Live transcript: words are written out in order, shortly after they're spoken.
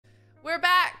We're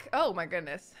back. Oh my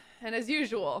goodness. And as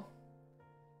usual,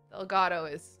 the Elgato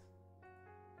is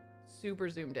super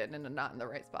zoomed in and not in the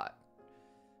right spot.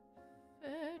 To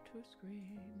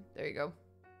screen. There you go.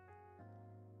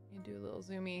 You do a little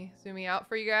zoomy out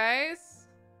for you guys,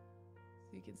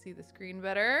 so you can see the screen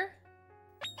better.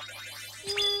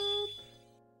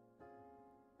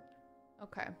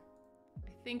 Okay.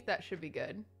 I think that should be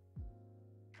good.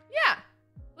 Yeah,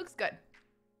 looks good.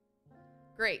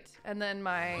 Great. And then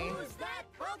my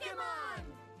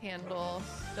handle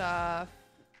stuff.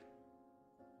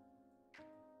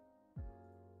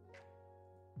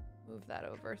 Move that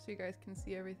over so you guys can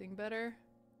see everything better.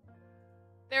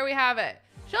 There we have it.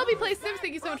 Shelby Plays Sims,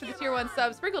 thank you so much for the tier 1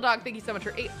 sub. Sprinkle Dog, thank you so much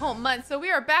for 8 whole months. So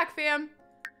we are back, fam,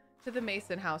 to the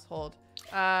Mason household.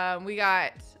 We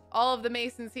got all of the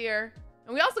Masons here.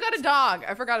 And we also got a dog.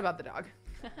 I forgot about the dog.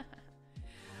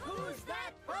 Who's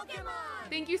that Pokemon?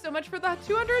 Thank you so much for the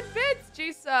 200 bits,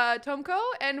 Jace Tomko.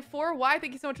 And 4Y,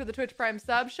 thank you so much for the Twitch Prime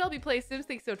sub. Shelby Plays Sims,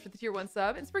 thank you so much for the tier 1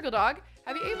 sub. And Sprinkle Dog,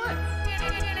 happy 8 months.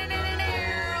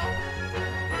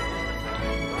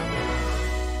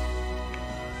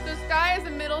 So Sky is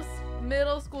a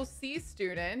middle school C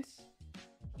student.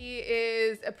 He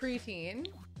is a preteen.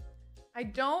 I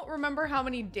don't remember how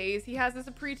many days he has as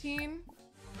a preteen.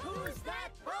 Who's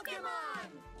that Pokemon?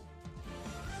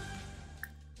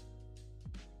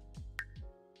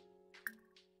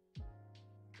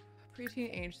 Preteen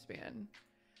age span.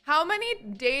 How many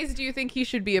days do you think he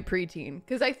should be a preteen?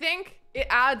 Because I think it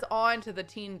adds on to the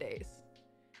teen days,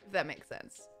 if that makes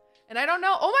sense. And I don't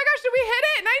know. Oh my gosh, did we hit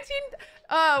it?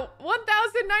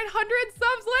 1,900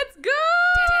 subs. Let's go!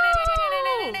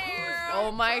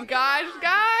 Oh my gosh,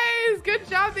 guys. Good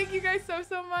job. Thank you guys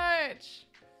so much.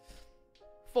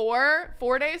 4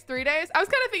 days, 3 days. I was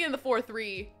kind of thinking the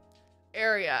 4-3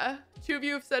 area. 2 of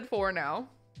you have said 4 now.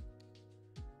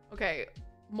 Okay.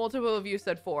 Multiple of you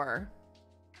said 4.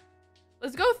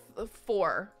 Let's go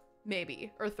 4,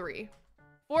 maybe, or 3.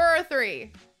 4 or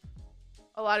 3.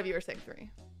 A lot of you are saying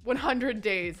 3. 100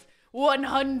 days.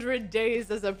 100 days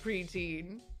as a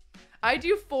preteen. I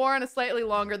do 4 on a slightly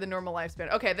longer than normal lifespan.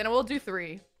 Okay, then we'll do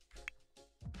 3.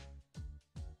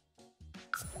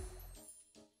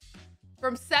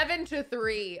 From 7 to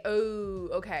 3. Oh,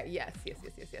 okay. Yes.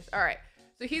 All right.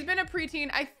 So he's been a preteen.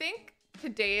 I think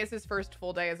today is his first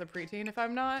full day as a preteen, if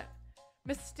I'm not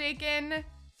mistaken.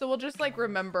 So we'll just like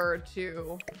remember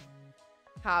to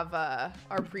have our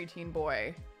preteen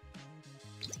boy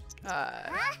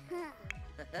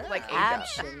like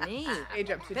age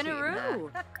up to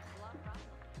teen.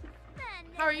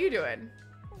 How are you doing?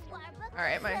 All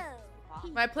right,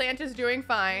 my plant is doing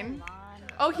fine.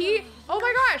 Oh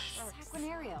my gosh,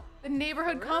 the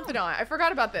neighborhood confidant. I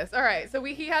forgot about this. All right, so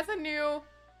he has a new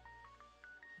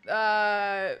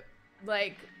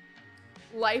like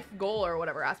life goal or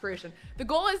whatever, aspiration. The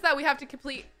goal is that we have to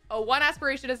complete 1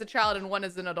 aspiration as a child and 1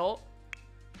 as an adult.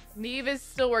 Neve is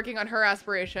still working on her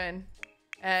aspiration,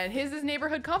 and his is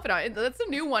neighborhood confidant. That's a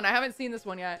new one. I haven't seen this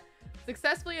one yet.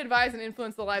 Successfully advise and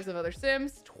influence the lives of other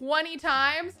Sims 20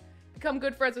 times. Become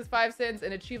good friends with 5 Sims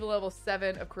and achieve a level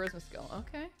 7 of charisma skill.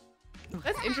 Okay,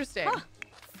 that's interesting.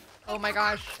 Oh my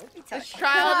gosh, this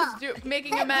child is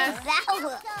making a mess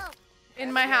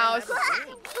in my house.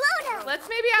 Let's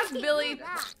maybe ask Billy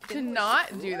to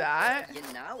not do that.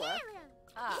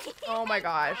 Oh my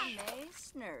gosh.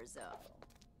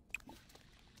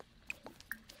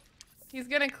 He's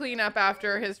gonna clean up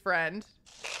after his friend.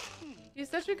 He's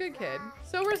such a good kid.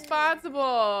 So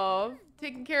responsible.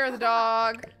 Taking care of the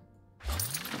dog. I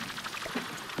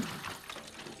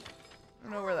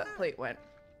don't know where that plate went.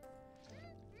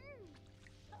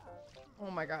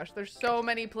 Oh my gosh, there's so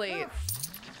many plates.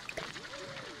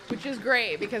 Which is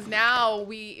great because now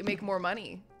we make more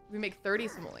money. We make 30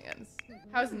 simoleons.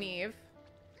 How's Neve?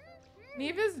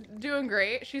 Neve is doing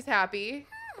great. She's happy.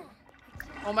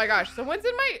 Oh my gosh, someone's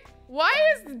in my... Why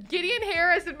is Gideon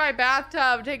Harris in my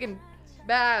bathtub taking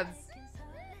baths?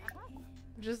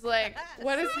 Just like,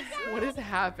 what is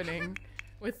happening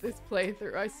with this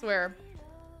playthrough? I swear.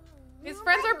 His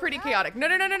friends are pretty chaotic. No.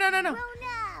 Don't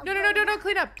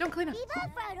clean up. Don't clean up.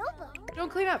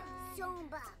 Don't clean up.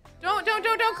 Don't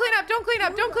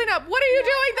clean up. What are you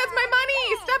doing? That's my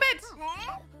money. Stop it.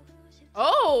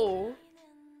 Oh.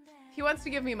 He wants to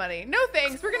give me money. No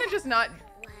thanks. We're gonna just not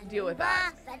deal with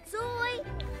that.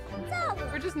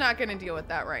 We're just not gonna deal with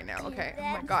that right now. Okay. Oh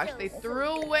my gosh, they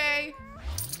threw away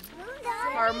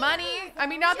our money. I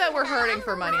mean, not that we're hurting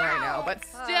for money right now, but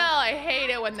still, I hate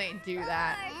it when they do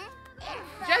that.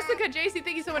 Jessica JC,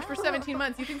 thank you so much for 17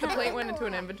 months. You think the plate went into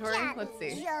an inventory? Let's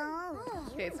see.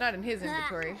 Okay, it's not in his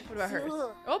inventory. What about hers?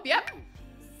 Oh, yep.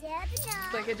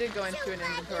 It's like it did go into an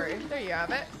inventory. There you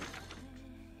have it.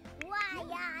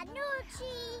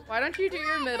 Why don't you do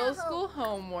your middle school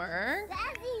homework?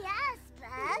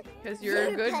 Because you're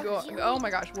a good girl. Oh my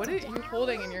gosh, what are you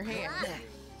holding in your hand?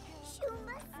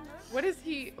 What is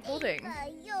he holding?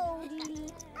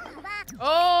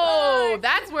 Oh,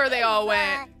 that's where they all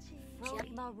went.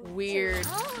 Weird.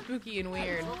 Spooky and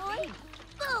weird.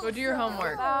 Go do your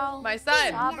homework. My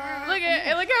son. Look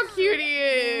how cute he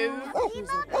is.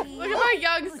 Look at my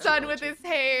young son with his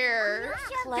hair.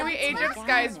 Can we age up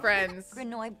Sky's friends?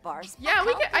 Yeah,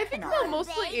 we can. I think they'll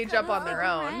mostly age up on their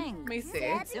own. Let me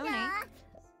see.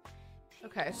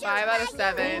 Okay, 5 out of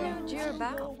 7.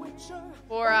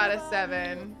 4 out of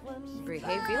 7.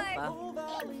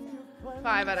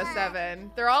 5 out of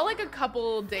 7. They're all like a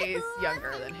couple days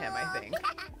younger than him, I think.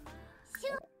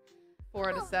 4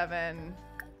 out of 7.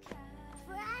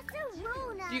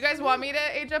 Do you guys want me to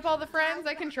age up all the friends?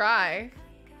 I can try.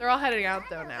 They're all heading out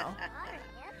though now.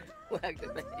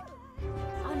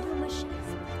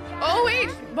 Oh wait,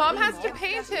 Mom has to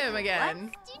paint him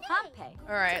again.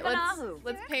 All right,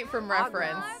 let's paint from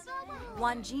reference.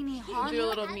 Do a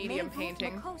little medium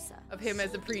painting of him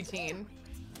as a preteen.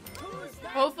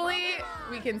 Hopefully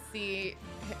we can see.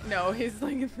 No, he's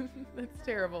like that's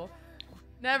terrible.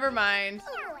 Never mind.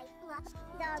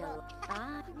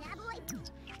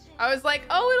 I was like,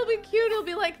 oh, it'll be cute. It'll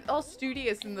be like all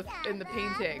studious in the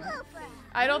painting.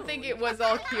 I don't think it was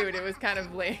all cute. It was kind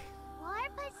of lame.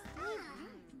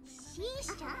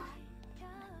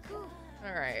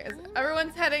 All right,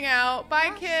 everyone's heading out.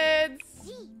 Bye, kids.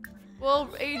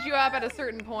 We'll age you up at a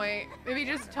certain point. Maybe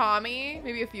just Tommy.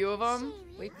 Maybe a few of them.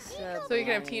 So you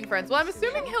can have teen friends. Well, I'm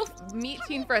assuming he'll meet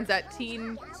teen friends at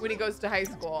teen when he goes to high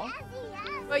school.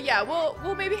 But yeah,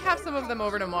 we'll maybe have some of them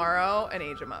over tomorrow and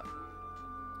age him up.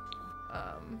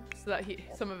 So that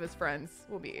some of his friends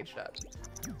will be aged up.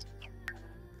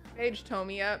 Age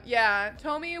Tommy up. Yeah,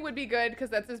 Tommy would be good because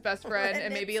that's his best friend,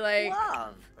 and maybe like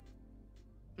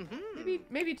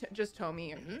maybe just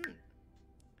Tommy.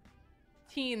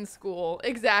 Teen school,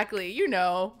 exactly. You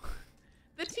know,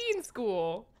 the teen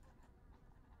school,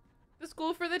 the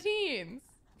school for the teens.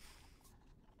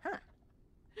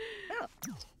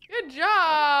 Good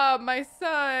job, my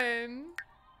son.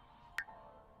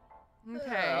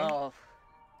 Okay.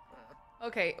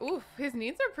 Okay, oof, his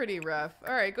needs are pretty rough.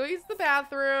 All right, go use the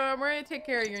bathroom. We're gonna take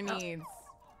care of your needs.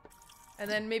 And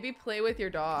then maybe play with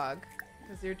your dog.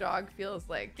 Because your dog feels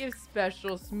like, give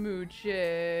special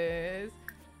smooches.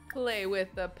 Play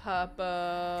with the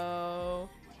puppo.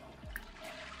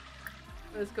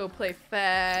 Let's go play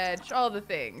fetch, all the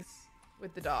things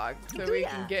with the dog. So we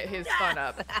can get his fun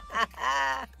up.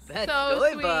 So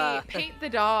sweet, paint the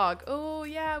dog. Oh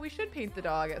yeah, we should paint the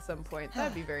dog at some point.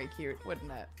 That'd be very cute,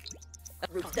 wouldn't it?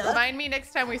 Remind me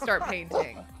next time we start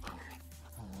painting.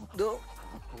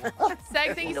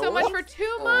 Seg, thank you so much for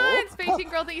 2 months. Facing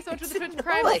Girl, thank you so much for the Twitch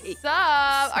Prime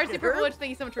sub. RC Purple Witch, thank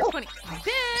you so much for 20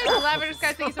 bits. Lavender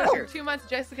Skies, thank you so much for 2 months.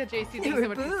 Jessica JC, thank you so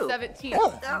much for 17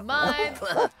 months.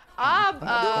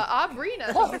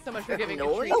 Abrina, thank you so much for giving a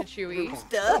treat to Chewy.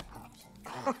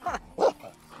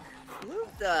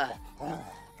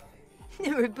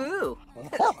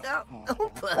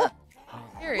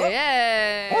 Here he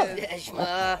is.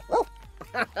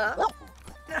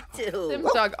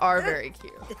 Sim's dog are very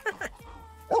cute.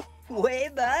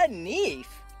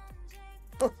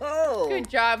 Good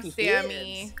job,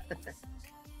 Sammy.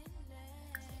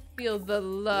 Feel the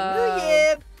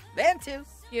love.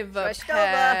 Give a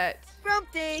pet.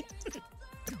 See,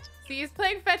 he's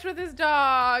playing fetch with his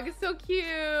dog. It's so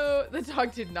cute. The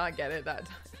dog did not get it that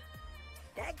time.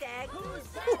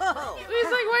 Whoa. He's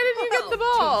like, why didn't you get the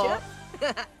ball?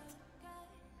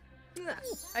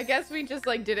 I guess we just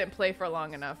like didn't play for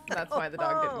long enough. That's why the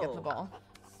dog didn't get the ball.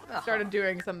 Started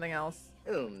doing something else.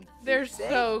 They're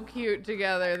so cute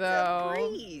together though.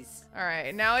 All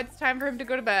right, now it's time for him to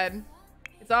go to bed.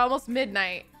 It's almost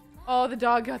midnight. Oh, the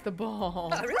dog got the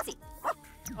ball.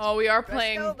 Oh, we are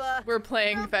playing. We're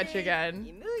playing fetch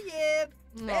again.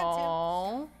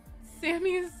 Aww.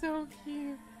 Sammy is so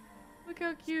cute. Look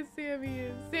how cute Sammy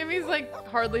is. Sammy's like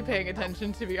hardly paying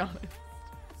attention, to be honest.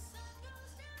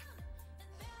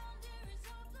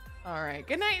 All right,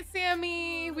 good night,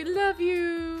 Sammy. We love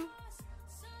you.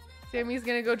 Sammy's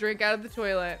gonna go drink out of the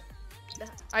toilet.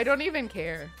 I don't even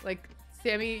care. Like,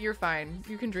 Sammy, you're fine.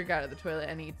 You can drink out of the toilet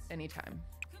anytime.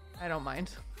 I don't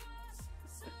mind.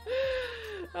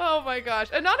 Oh my gosh.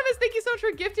 Anonymous, thank you so much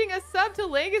for gifting a sub to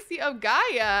Legacy of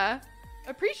Gaia.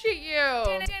 Appreciate you.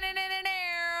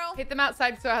 Hit them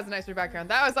outside so it has a nicer background.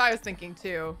 That was what I was thinking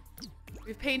too.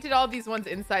 We've painted all these ones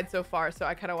inside so far, so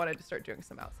I kind of wanted to start doing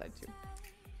some outside too.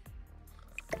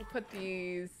 We'll put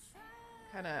these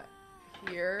kind of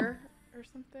here or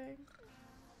something.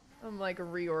 Like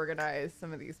reorganize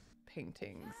some of these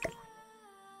paintings.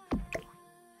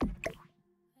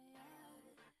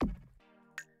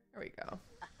 There we go.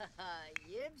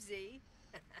 Yibsy.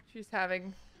 She's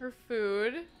having her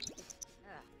food.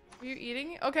 Are you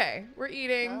eating? Okay, we're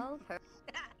eating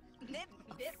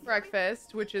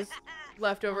breakfast, which is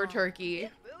leftover turkey.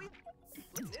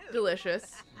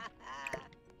 Delicious.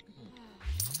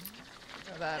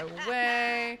 Throw that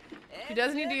away. She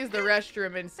does need to use the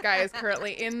restroom, and Sky is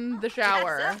currently in the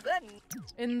shower,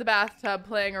 in the bathtub,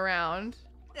 playing around.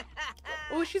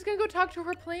 Oh, she's gonna go talk to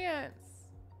her plants.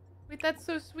 Wait, that's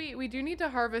so sweet. We do need to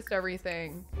harvest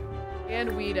everything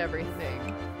and weed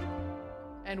everything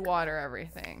and water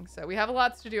everything. So we have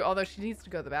lots to do, although she needs to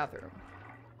go to the bathroom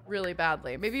really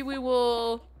badly. Maybe we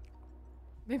will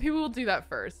do that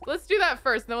first. Let's do that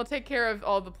first, and then we'll take care of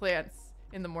all the plants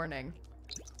in the morning.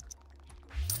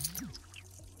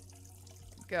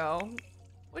 Go.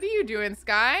 What are you doing,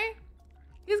 Sky?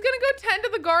 He's gonna go tend to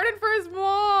the garden for his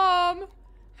mom.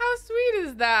 How sweet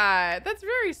is that? That's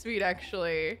very sweet,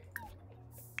 actually.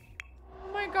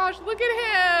 Oh my gosh, look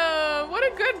at him. What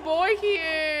a good boy he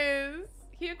is.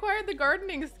 He acquired the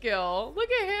gardening skill. Look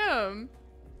at him.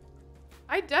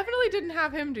 I definitely didn't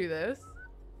have him do this.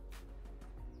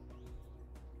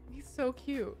 He's so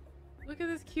cute. Look at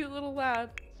this cute little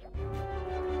lad.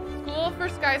 School for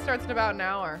Sky starts in about an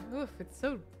hour. Oof, it's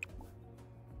so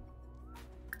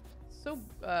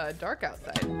dark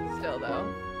outside still,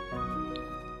 though.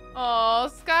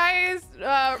 Oh, Sky's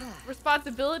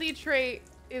responsibility trait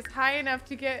is high enough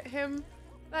to get him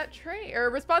that trait. Or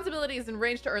responsibility is in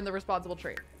range to earn the responsible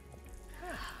trait.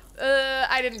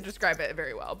 I didn't describe it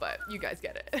very well, but you guys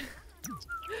get it.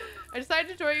 I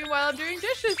decided to join you while I'm doing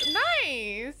dishes.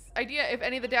 Nice! Idea, if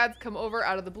any of the dads come over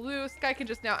out of the blue, Sky can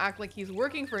just now act like he's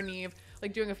working for Neve,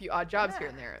 like doing a few odd jobs here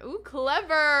and there. Ooh,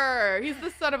 clever! He's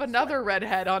the son of another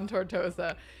redhead on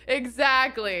Tortosa.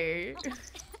 Exactly.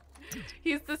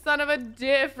 He's the son of a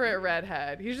different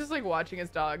redhead. He's just like watching his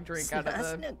dog drink out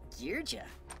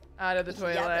of the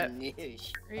toilet.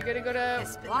 Are you gonna go to...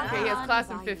 Okay, he has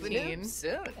class in 15.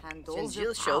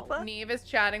 Neve is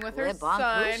chatting with her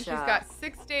son. She's got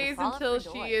 6 days until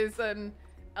she is an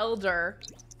elder.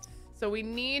 So we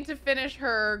need to finish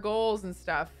her goals and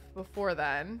stuff before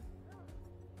then.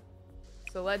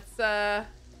 So let's sell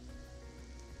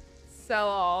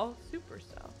all. Super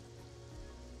sell.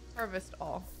 Harvest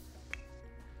all.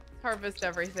 Harvest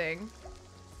everything.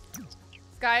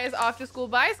 Sky is off to school.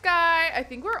 Bye, Sky. I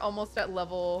think we're almost at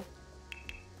level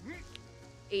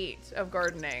 8 of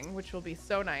gardening, which will be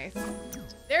so nice.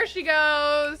 There she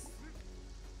goes.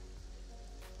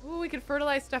 Ooh, we can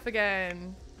fertilize stuff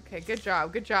again. Okay, good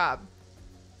job. Good job.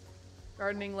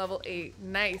 Gardening level 8.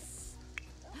 Nice.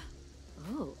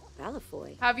 Oh,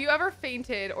 Balafoy. Have you ever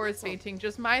fainted, or is fainting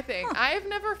just my thing? I have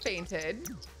never fainted.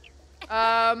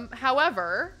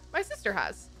 However, my sister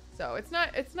has. So it's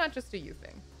not just a you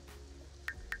thing.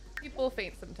 People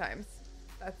faint sometimes.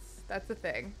 That's a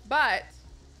thing. But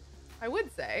I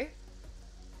would say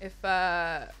if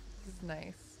this is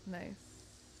nice.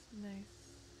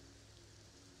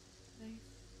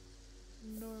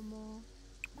 Normal.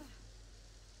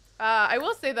 I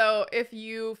will say though, if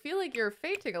you feel like you're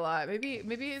fainting a lot, maybe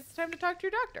it's time to talk to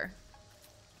your doctor.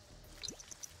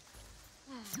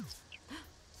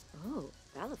 Oh,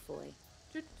 Balafoy.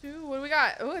 What do we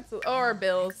got? Oh, our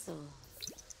bills.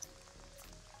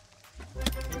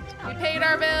 We paid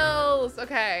our bills.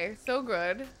 Okay, so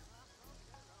good.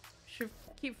 Should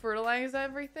keep fertilize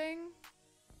everything.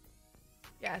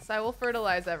 Yes, I will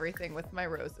fertilize everything with my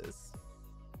roses.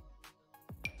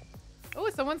 Oh,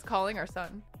 someone's calling our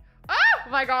son. Oh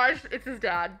my gosh, it's his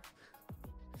dad.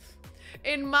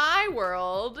 In my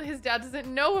world, his dad doesn't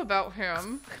know about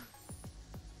him.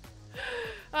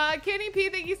 Kenny P,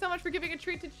 thank you so much for giving a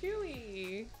treat to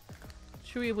Chewy.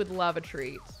 Chewy would love a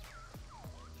treat.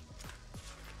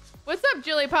 What's up,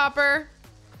 Jilly Popper?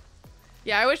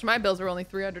 Yeah, I wish my bills were only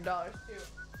 $300 too.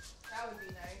 That would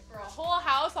be nice. For a whole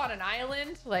house on an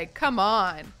island? Like, come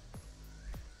on.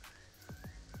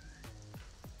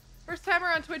 First timer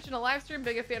on Twitch in a live stream.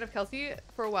 Big a fan of Kelsey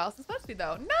for a while since Buzzfeed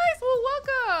though. Nice, well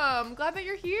welcome. Glad that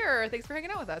you're here. Thanks for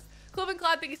hanging out with us. Cloven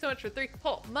Claude, thank you so much for 3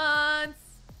 whole months.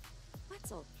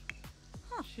 What's all?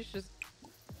 Huh. She's just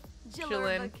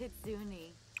chilling. All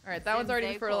right, that one's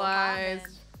already been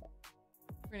fertilized.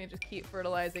 We're gonna just keep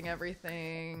fertilizing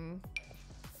everything.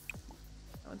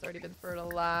 That one's already been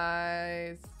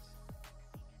fertilized.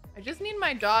 I just need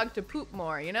my dog to poop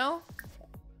more, you know?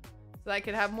 So I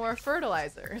could have more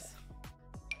fertilizers.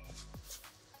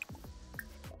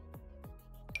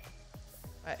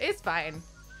 It's fine.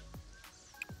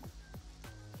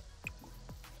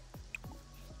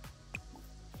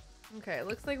 Okay,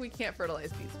 looks like we can't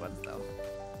fertilize these ones though.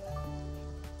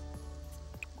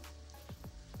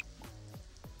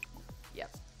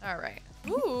 Yep. All right.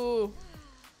 Ooh.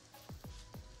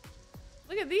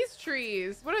 Look at these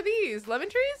trees. What are these? Lemon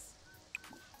trees?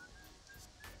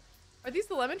 Are these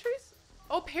the lemon trees?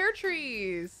 Oh, pear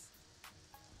trees.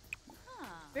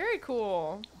 Very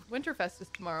cool. Winterfest is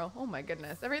tomorrow. Oh my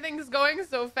goodness. Everything's going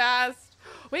so fast.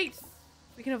 Wait.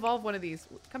 We can evolve one of these.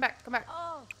 Come back. Come back.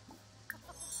 Oh.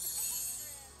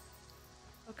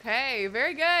 Okay,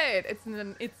 very good.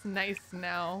 It's nice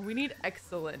now. We need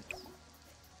excellent.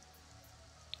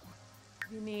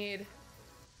 We need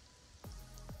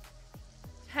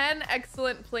 10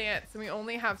 excellent plants, and we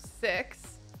only have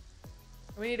 6.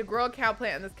 We need to grow a cow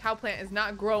plant, and this cow plant is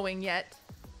not growing yet.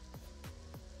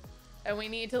 And we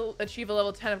need to achieve a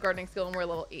level 10 of gardening skill, and we're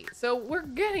level 8. So we're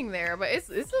getting there, but this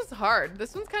is hard.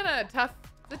 This one's kind of tough.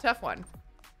 It's a tough one.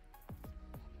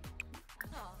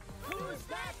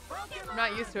 I'm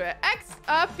not used to it. X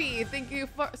Uppy, thank you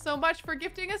so much for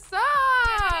gifting a sub.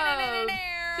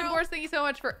 Tim Boris, thank you so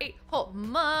much for 8 whole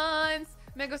months.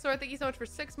 Megasaur, thank you so much for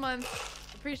 6 months.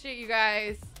 Appreciate you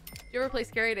guys. Do you ever play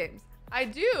scary games? I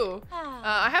do.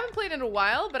 I haven't played in a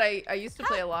while, but I used to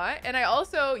play a lot. And I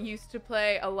also used to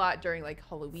play a lot during like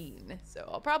Halloween. So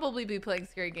I'll probably be playing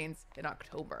scary games in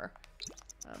October.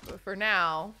 But for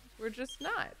now, we're just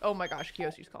not. Oh my gosh,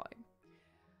 Kiyoshi's calling.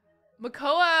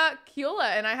 Makoa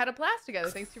Kiola and I had a blast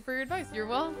together. Thanks for your advice. You're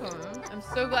welcome. I'm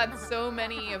so glad so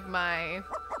many of my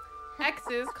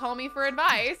exes call me for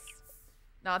advice.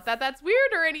 Not that that's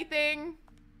weird or anything.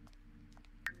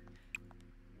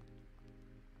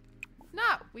 It's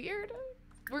not weird.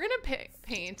 We're gonna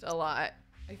paint a lot,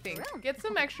 I think. Get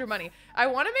some extra money. I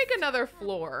want to make another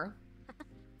floor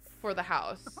for the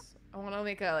house. I want to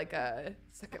make like a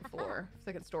second floor,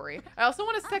 second story. I also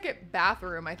want a second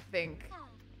bathroom, I think.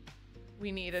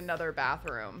 We need another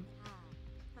bathroom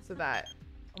so that,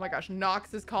 oh my gosh,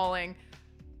 Nox is calling.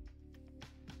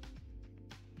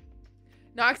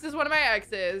 Nox is one of my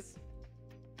exes.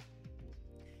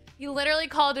 He literally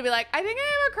called to be like, I think I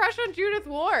have a crush on Judith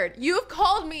Ward. You've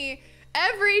called me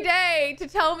every day to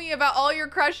tell me about all your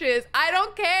crushes. I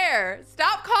don't care.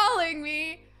 Stop calling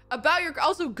me about your,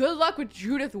 also good luck with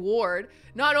Judith Ward.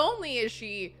 Not only is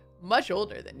she much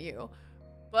older than you,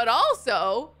 but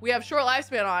also, we have short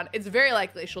lifespan on. It's very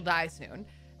likely she'll die soon.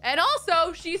 And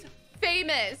also, she's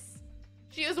famous.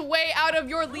 She is way out of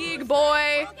your league,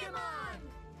 boy.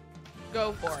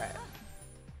 Go for it.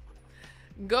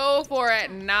 Go for it,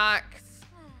 Nox.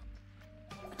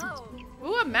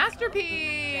 Ooh, a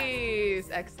masterpiece.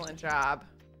 Excellent job.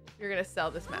 You're gonna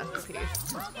sell this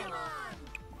masterpiece.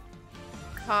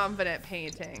 Confident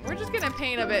painting. We're just gonna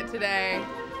paint a bit today.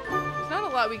 There's not a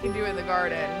lot we can do in the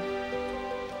garden.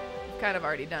 Kind of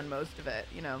already done most of it,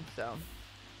 you know, so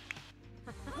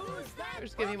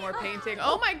just give me more painting.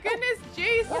 Oh my goodness,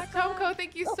 Jace Tomko,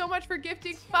 thank you so much for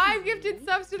gifting 5 gifted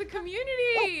subs to the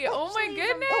community. Oh my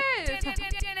goodness,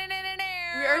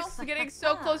 we are getting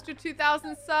so close to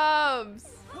 2,000 subs.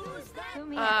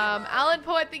 Alan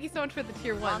Poet, thank you so much for the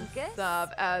tier 1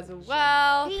 sub as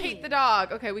well. Paint the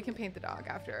dog. Okay, we can paint the dog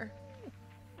after.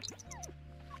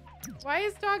 Why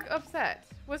is dog upset?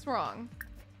 What's wrong?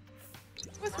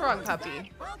 What's wrong,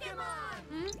 puppy?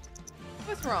 Hmm?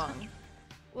 What's wrong?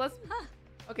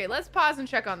 Okay, let's pause and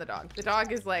check on the dog. The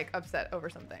dog is like upset over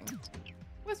something.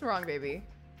 What's wrong, baby?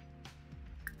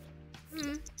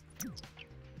 Hmm?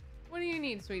 What do you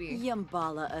need, sweetie?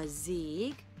 Yambala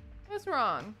Azig. What's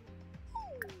wrong?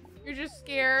 You're just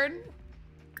scared?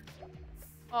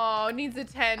 Oh, needs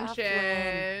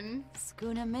attention.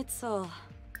 Skuna Mitzel.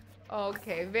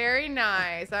 Okay, very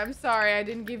nice. I'm sorry I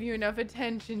didn't give you enough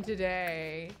attention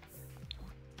today.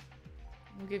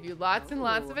 We'll give you lots and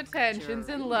lots of attentions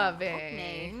and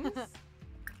lovings.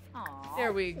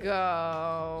 There we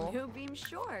go. Beam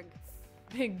Shorg.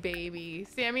 Big baby.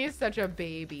 Sammy is such a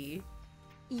baby.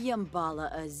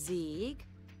 Yambala Azig.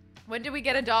 When did we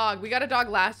get a dog? We got a dog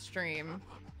last stream.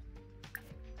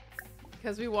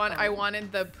 Because I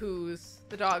wanted the poos.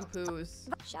 The dog poos.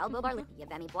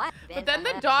 But then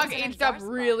the dog aged up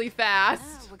really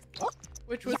fast,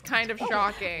 which was kind of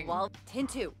shocking. All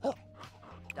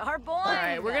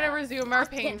right, we're gonna resume our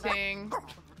painting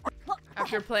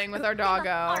after playing with our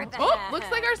doggo. Oh, looks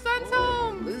like our son's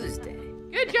home.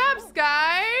 Good job,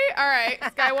 Sky. All right,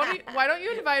 Sky, why don't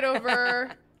you invite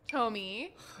over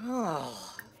Tommy?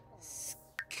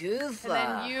 And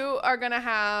then you are gonna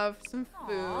have some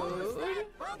food.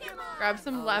 Grab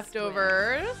some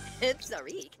leftovers.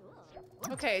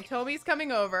 Okay, Tommy's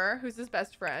coming over. Who's his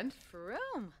best friend?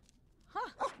 Vroom.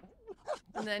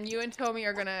 And then you and Tommy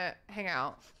are gonna hang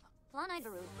out.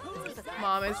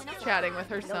 Mom is chatting with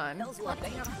her son.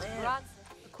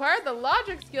 Acquired the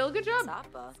logic skill. Good job,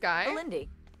 Sky.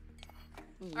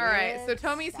 All right, so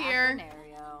Tommy's here.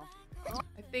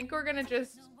 I think we're gonna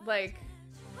just like.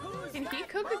 Can he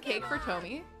cook a cake for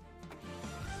Tommy?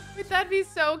 Wait, that'd be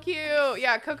so cute.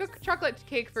 Yeah, cook a chocolate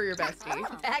cake for your bestie.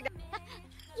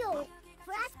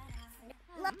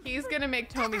 He's gonna make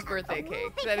Tommy's birthday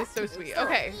cake. That is so sweet.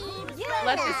 Okay,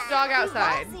 let this dog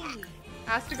outside.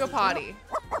 Has to go potty.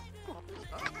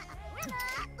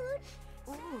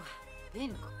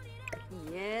 And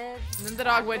then the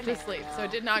dog went to sleep, so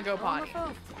it did not go potty.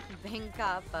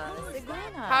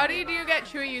 How did you get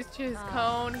Chewy used to his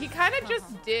cone? He kind of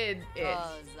just did it.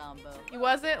 He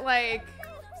wasn't like...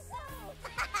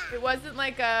 It wasn't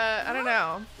like a... I don't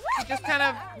know. He just kind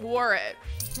of wore it.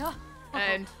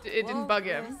 And it didn't bug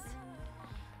him.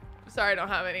 Sorry, I don't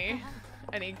have any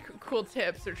cool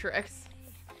tips or tricks.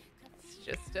 It's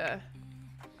just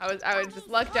I was just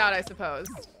lucked out, I suppose.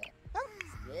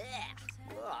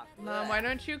 Mom, why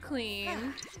don't you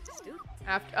clean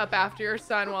up after your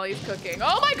son while he's cooking?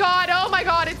 Oh my god,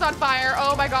 it's on fire.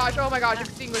 Oh my gosh,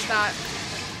 extinguish that.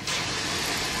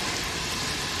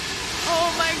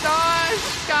 Oh my gosh,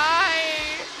 Sky.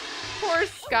 Poor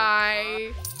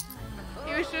Sky.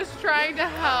 He was just trying to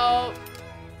help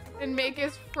and make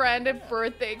his friend a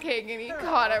birthday cake and he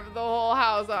caught the whole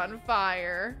house on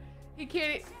fire. He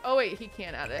can't, oh wait, he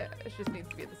can't add it. It just needs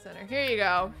to be at the center. Here you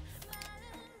go.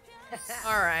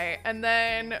 All right, and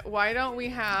then why don't we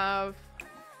have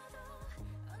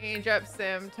Age Up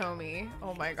Sim Tommy?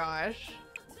 Oh my gosh.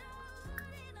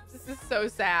 This is so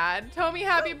sad. Tommy,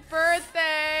 happy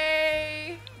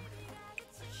birthday!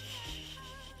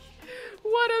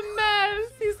 What a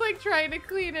mess. He's like trying to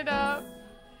clean it up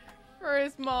for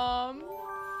his mom.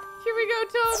 Here we go,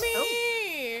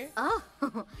 Tommy! Oh,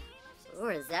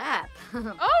 where is that?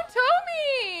 Oh,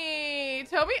 Tommy!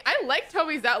 Tommy, I like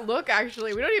Tommy's that look,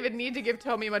 actually. We don't even need to give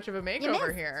Tommy much of a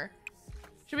makeover here.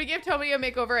 Should we give Tommy a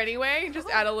makeover anyway? Just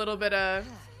add a little bit of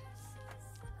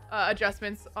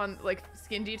adjustments on like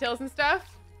skin details and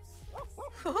stuff?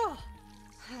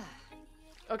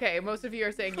 Okay, most of you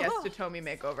are saying yes to Tommy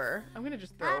makeover. I'm gonna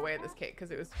just throw away this cake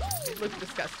because it looked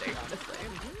disgusting, honestly.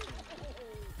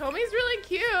 Tommy's really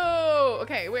cute.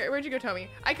 Okay, where'd you go, Tommy?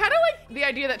 I kind of like the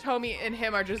idea that Tommy and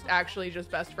him are just actually just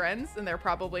best friends and they're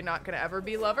probably not gonna ever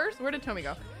be lovers. Where did Tommy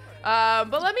go?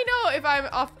 But let me know if I'm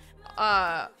off,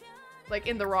 like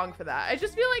in the wrong for that. I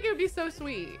just feel like it would be so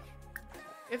sweet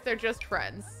if they're just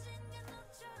friends.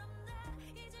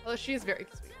 Well, she's very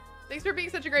sweet. Thanks for being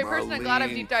such a great person. I'm glad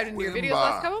I've deep dived into your videos the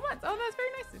last couple months. Oh, that's very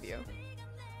nice of you.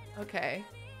 Okay.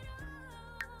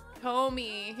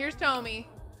 Tommy. Here's Tommy.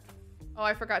 Oh,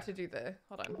 I forgot to do the...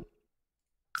 Hold on.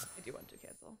 I do want to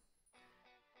cancel.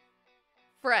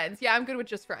 Friends. Yeah, I'm good with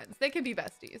just friends. They can be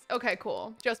besties. Okay,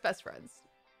 cool. Just best friends.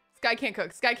 Sky can't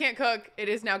cook. Sky can't cook. It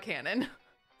is now canon.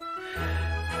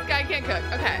 Sky can't cook.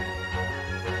 Okay.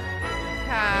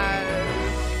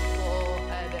 Casual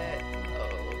edit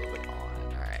mode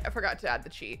on. All right. I forgot to add the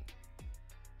cheat.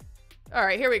 All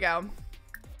right, here we go.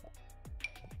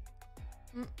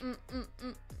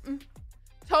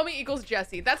 Tommy equals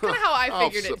Jesse. That's kind of how I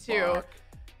figured it too.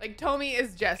 Like Tommy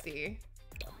is Jesse.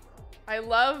 I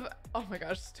love, oh my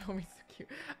gosh, Tommy's so cute.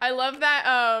 I love that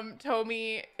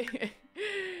Tommy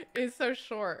is so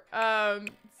short. So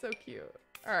cute.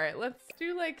 All right, let's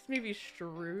do like maybe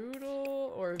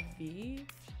Strudel or V.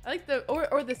 I like the,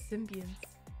 or the Symbians.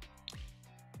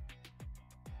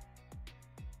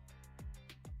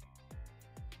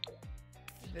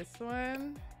 This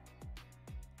one.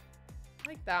 I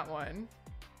like that one.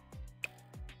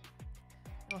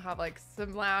 We'll have like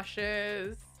some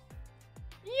lashes.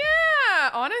 Yeah,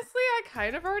 honestly, I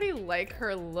kind of already like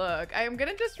her look. I am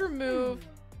gonna just remove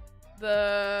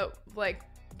the like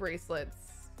bracelets.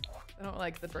 I don't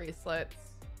like the bracelets.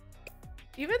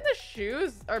 Even the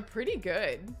shoes are pretty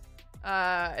good.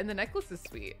 And the necklace is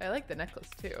sweet. I like the necklace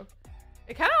too.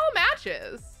 It kind of all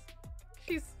matches.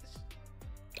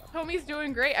 Tommy's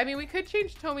doing great. I mean, we could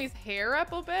change Tommy's hair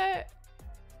up a bit.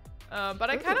 But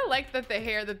I kind of like that the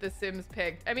hair that the Sims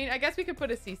picked. I mean, I guess we could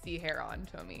put a CC hair on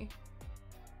Tommy.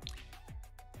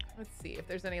 Let's see if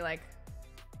there's any like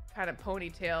kind of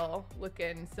ponytail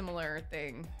looking similar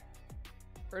thing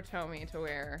for Tommy to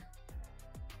wear.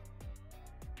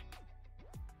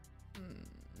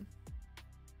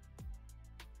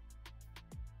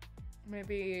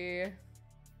 Maybe.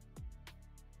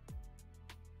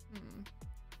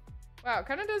 Wow, it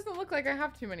kind of doesn't look like I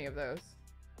have too many of those.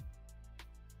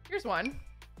 Here's one.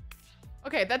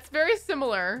 Okay, that's very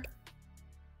similar.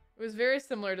 It was very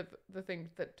similar to the thing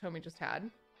that Tommy just had.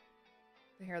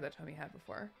 The hair that Tommy had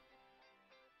before.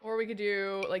 Or we could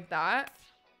do like that.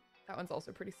 That one's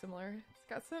also pretty similar. It's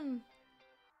got some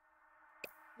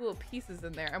little pieces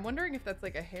in there. I'm wondering if that's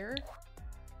like a hair.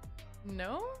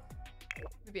 No?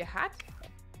 Maybe a hat?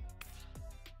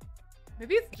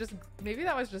 Maybe it's just, maybe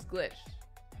that was just glitched.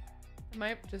 It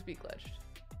might just be glitched.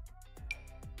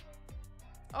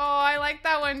 Oh, I like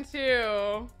that one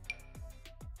too.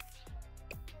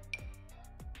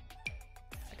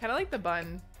 I kind of like the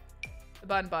bun.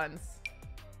 The buns.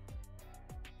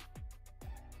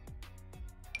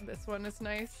 This one is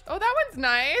nice. Oh, that one's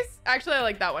nice. Actually, I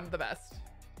like that one the best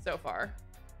so far.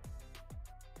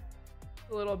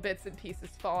 The little bits and pieces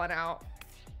falling out.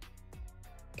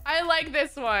 I like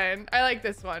this one. I like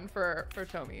this one for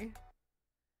Tommy.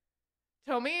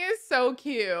 Tommy is so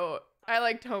cute. I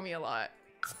like Tommy a lot.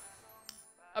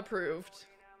 Approved.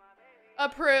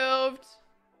 Approved.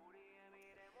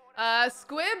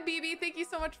 Squib BB, thank you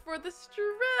so much for the stretch.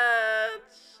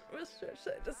 We'll stretch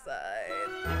side to side.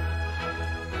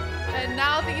 And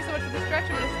now, thank you so much for the stretch.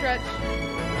 I'm gonna stretch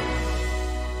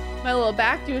my little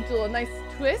back, do a little nice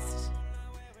twist.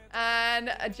 And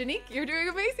Janique, you're doing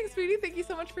amazing, sweetie. Thank you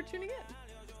so much for tuning in.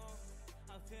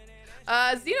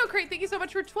 Xenocrate, thank you so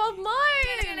much for 12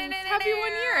 months. Happy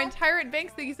 1 year. And Tyrant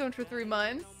Banks, thank you so much for 3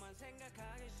 months.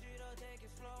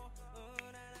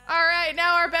 All right,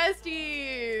 now our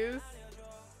besties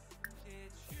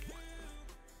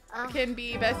can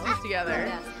be besties together.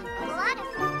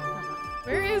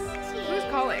 Where is, who's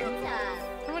calling?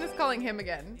 Someone is calling him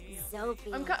again.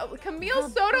 Camille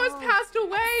Soto has passed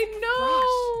away.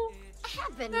 No,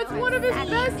 that's one of his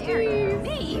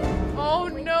besties. Oh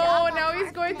no, now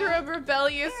he's going through a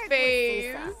rebellious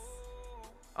phase.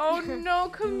 Oh no,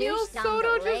 Camille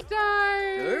Soto just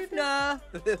died.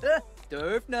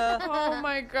 Oh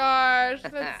my gosh,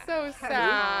 that's so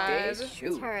sad.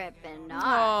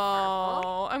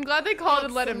 Oh, I'm glad they called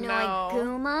and let him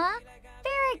know.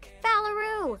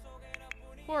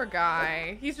 Poor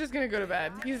guy. He's just gonna go to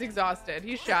bed. He's exhausted.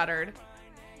 He's shattered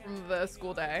from the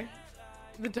school day.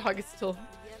 The dog is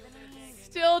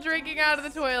still drinking out of the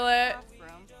toilet.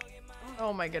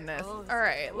 Oh my goodness. All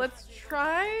right, let's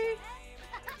try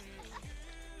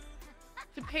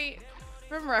to paint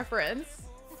from reference.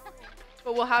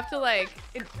 But we'll have to like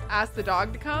ask the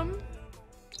dog to come.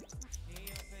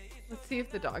 Let's see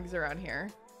if the dog's around here.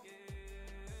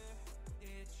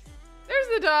 There's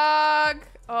the dog.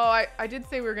 Oh, I did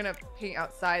say we were gonna paint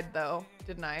outside though,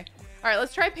 didn't I? All right,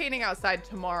 let's try painting outside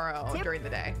tomorrow during the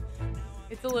day.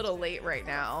 It's a little late right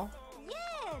now.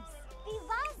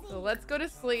 So let's go to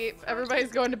sleep.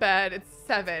 Everybody's going to bed. It's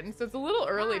 7, so it's a little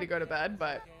early to go to bed,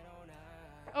 but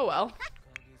oh well.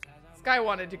 Sky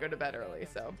wanted to go to bed early,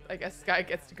 so I guess Sky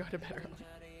gets to go to bed early.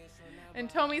 And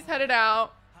Tommy's headed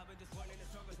out.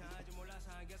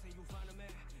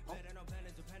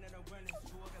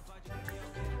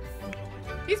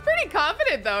 He's pretty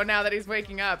confident though now that he's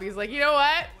waking up. He's like, you know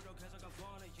what?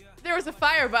 There was a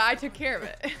fire, but I took care of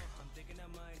it.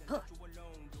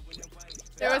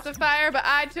 There was a fire, but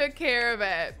I took care of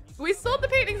it. We sold the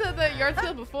paintings at the yard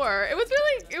sale before. It was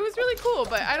really cool,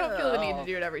 but I don't feel the need to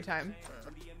do it every time.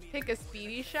 Take a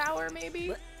speedy shower,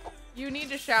 maybe? You need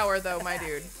to shower though, my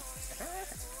dude.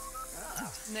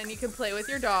 And then you can play with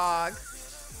your dog.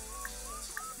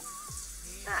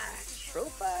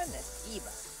 Tropa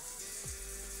Nasiba.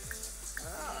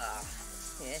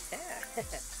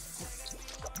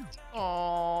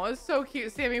 Oh, it's so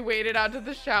cute. Sammy waited out to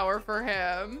the shower for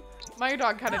him. My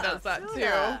dog kind of does that too.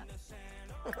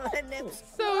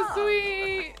 So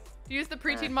sweet. Use the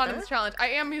preteen mod in this challenge. I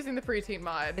am using the preteen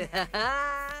mod.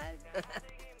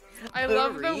 I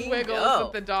love the wiggles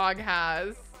that the dog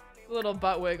has. Little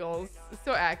butt wiggles. It's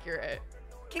so accurate.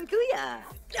 Kinkuya.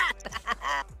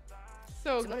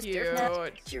 So cute.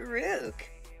 Chiruk.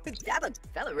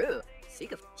 Fellaru.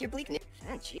 Seek of your bleak.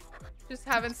 Just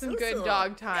having some good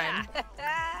dog time.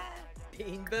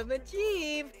 Beanba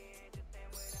Majib.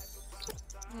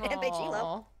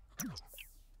 Aww.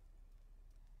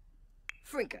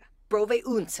 Frinka. Brove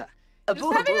Unsa.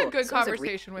 Just having a good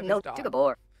conversation with his dog.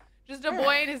 Just a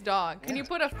boy and his dog. Can you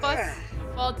put a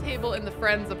fussball table in the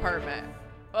friend's apartment?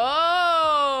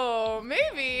 Oh,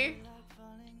 maybe.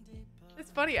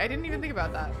 It's funny. I didn't even think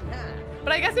about that.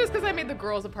 But I guess it was because I made the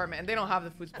girls' apartment and they don't have the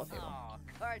foosball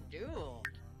table.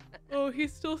 Oh,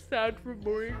 he's still sad for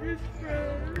boring his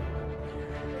friend.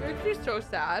 It's just so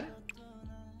sad.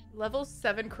 Level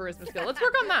 7 charisma skill. Let's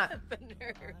work on that.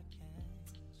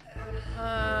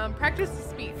 Practice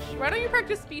speech. Why don't you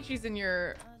practice speechies in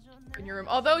your in your room.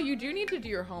 Although you do need to do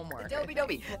your homework. I Doby think.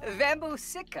 Doby. Vambo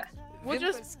Sika. We'll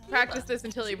just practice this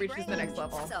until he reaches the next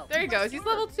level. There he goes. He's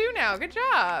level 2 now. Good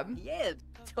job. Yeah.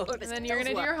 And then you're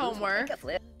gonna do your homework.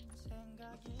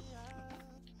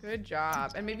 Good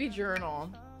job. And maybe journal.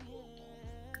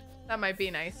 That might be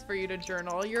nice for you to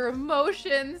journal your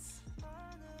emotions.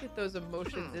 Get those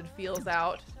emotions and feels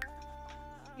out.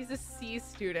 He's a C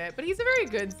student, but he's a very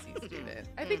good C student.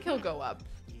 I think he'll go up.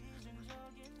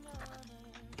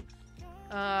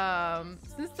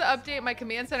 Since the update, my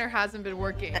command center hasn't been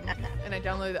working, and I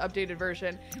downloaded the updated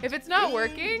version. If it's not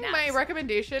working, my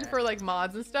recommendation for like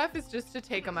mods and stuff is just to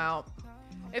take them out.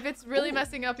 If it's really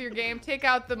messing up your game, take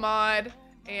out the mod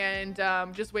and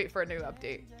just wait for a new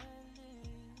update.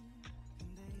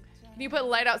 Can you put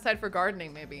light outside for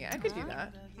gardening? Maybe I could do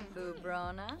that.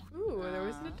 Bubrona. Ooh, there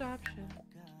was an adoption.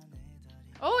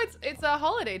 Oh, it's a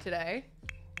holiday today.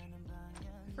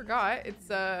 I forgot. It's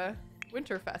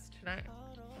Winterfest tonight.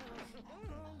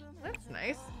 That's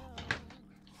nice.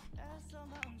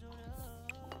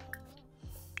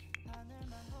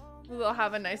 We'll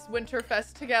have a nice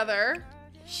Winterfest together.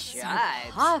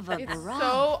 Shives. It's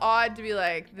so odd to be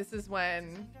like, this is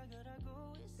when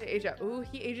they age up. Ooh,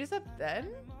 he ages up then?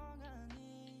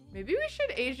 Maybe we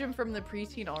should age him from the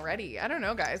preteen already. I don't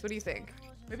know, guys. What do you think?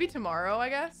 Maybe tomorrow, I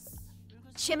guess?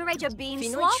 Chimeraja bean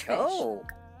Finoy slawfish. Cho.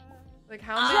 Like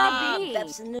how many,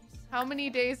 That's how many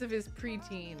days of his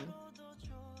preteen?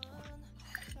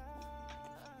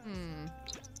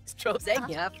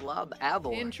 Strozenya Flob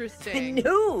Abel. Interesting.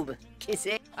 Noob.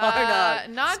 Kisse.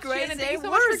 Not Shannon, thank you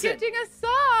so much for gifting a sub.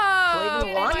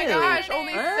 Oh my gosh,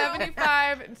 only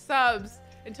 75 subs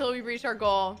until we reach our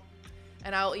goal.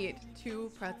 And I'll eat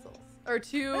 2 pretzels. Or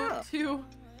two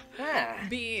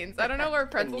beans. I don't know where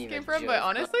pretzels came from, but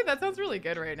honestly, that sounds really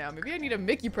good right now. Maybe I need a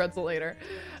Mickey pretzel later.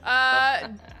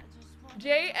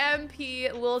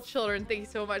 JMP Little Children, thank you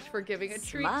so much for giving a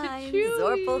treat to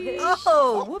Chewy.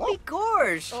 Oh, whoopee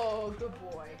gorge. Oh, good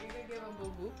boy. You gonna give him a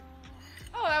boop?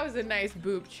 Oh, that was a nice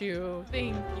boop, Chew.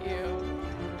 Thank you.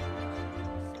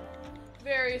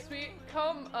 Very sweet.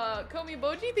 Komi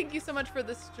Boji, thank you so much for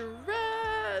the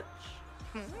stretch.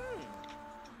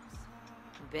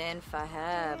 Bin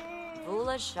Faheb.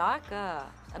 Vula Shaka.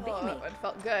 A Oh, baby. it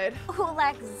felt good.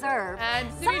 Ulak Zerb.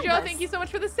 And Sumi Joe, thank you so much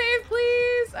for the save,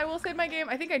 please. I will save my game.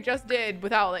 I think I just did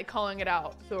without like calling it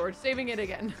out. So we're saving it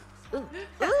again. Ooh.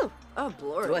 Oh,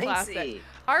 blur. Classic.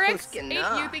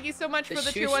 RX8U, thank you so much for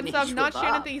the tier 1 sub. Not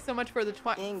Shannon, thank you so much for the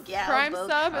Prime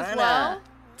sub as well.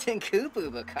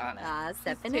 Tinkubu Bacana. Ah,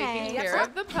 Taking Stephanie. care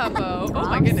of the puppo. Oh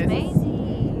my goodness.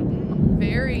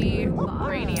 Very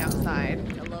rainy outside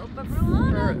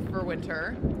for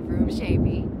winter. Room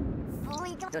Shavy.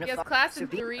 He has class in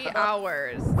 3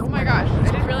 hours. Oh my gosh, I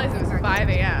didn't realize it was 5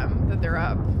 a.m. that they're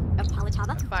up.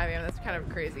 5 a.m. That's kind of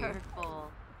crazy.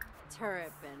 Purple.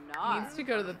 He needs to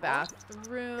go to the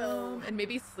bathroom and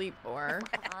maybe sleep more.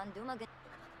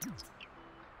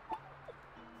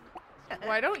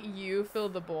 Why don't you fill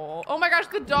the bowl? Oh my gosh,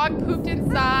 the dog pooped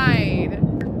inside.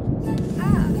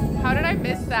 How did I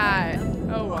miss that?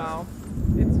 Oh wow,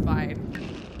 it's fine.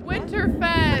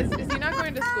 Winterfest. Is he not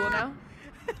going to school now?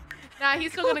 Nah,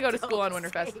 he's still gonna go to school on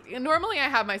Winterfest. Normally I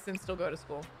have my son still go to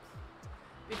school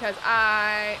because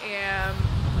I am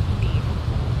me.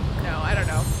 No, I don't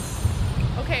know.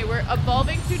 Okay, we're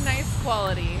evolving to nice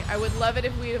quality. I would love it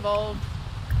if we evolved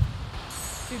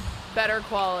to better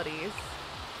qualities.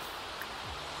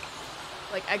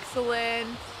 Like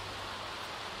excellent.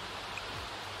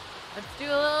 Let's do a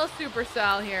little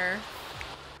supercell here.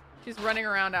 She's running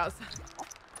around outside.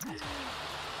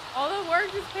 All the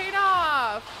work is paid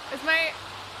off. Is my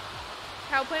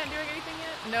cow plant doing anything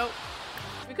yet? Nope.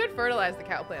 We could fertilize the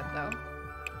cow plant though.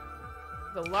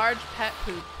 The large pet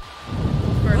poop.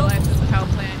 We'll fertilize this cow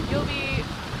plant. You'll be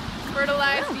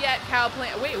fertilized yet, cow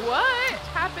plant. Wait, what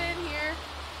happened here?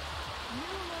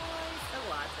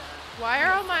 Why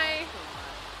are all my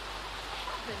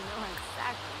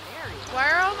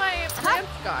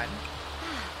plants gone?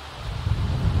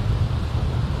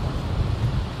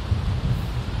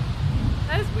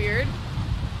 That is weird.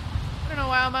 I don't know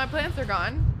why all my plants are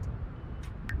gone.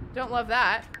 Don't love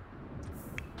that.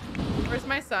 Where's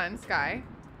my son, Sky?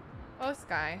 Oh,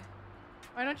 Sky.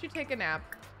 Why don't you take a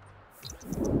nap?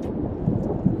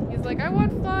 He's like, I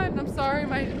want fun. I'm sorry,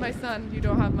 my son. You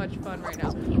don't have much fun right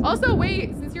now. Also,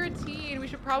 wait. Since you're a teen, we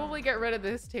should probably get rid of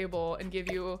this table and give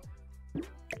you an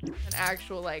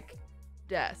actual, like,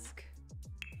 desk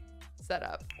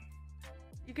setup.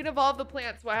 You can evolve the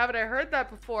plants. Why haven't I heard that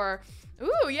before?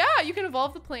 Ooh, yeah, you can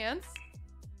evolve the plants.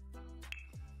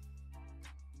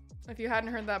 If you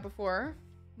hadn't heard that before,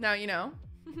 now you know.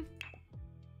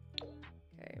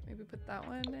 Okay, maybe put that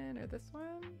one in or this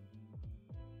one?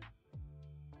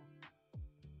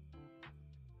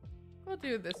 We'll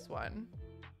do this one.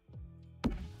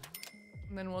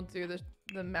 And then we'll do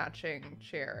the matching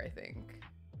chair, I think.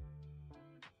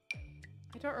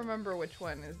 I don't remember which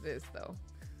one is this though.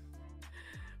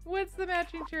 What's the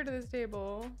matching chair to this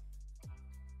table?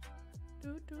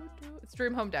 It's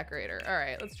Dream Home Decorator. All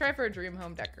right, let's try for a Dream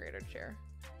Home Decorator chair.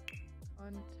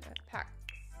 Contact packs.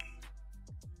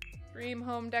 Dream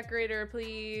Home Decorator,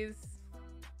 please.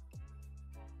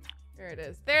 There it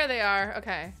is. There they are.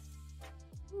 Okay.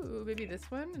 Ooh, maybe this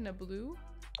one in a blue.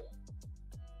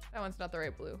 That one's not the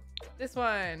right blue. This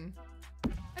one.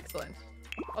 Excellent.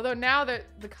 Although now the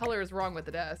color is wrong with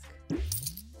the desk.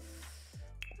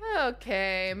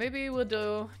 Okay, maybe we'll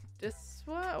do this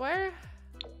one. Where?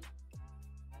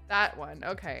 That one.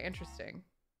 Okay, interesting.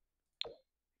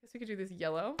 Guess we could do this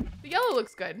yellow. The yellow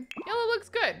looks good. Yellow looks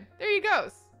good. There he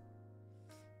goes.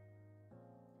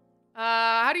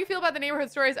 How do you feel about the neighborhood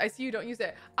stories? I see you don't use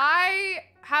it. I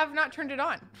have not turned it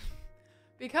on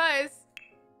because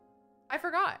I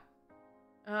forgot.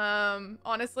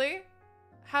 Honestly,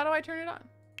 how do I turn it on?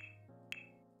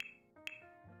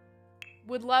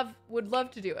 Would love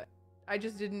to do it. I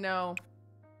just didn't know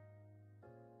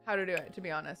how to do it, to be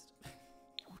honest.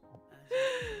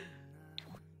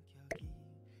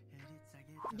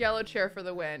 Yellow chair for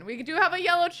the win. We do have a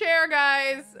yellow chair,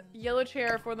 guys. Yellow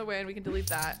chair for the win. We can delete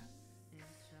that.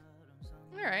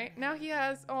 All right, now he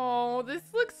has, oh, this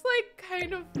looks like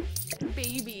kind of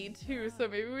baby too, so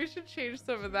maybe we should change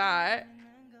some of that.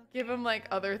 Give him like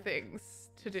other things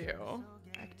to do.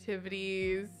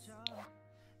 Activities.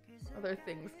 Other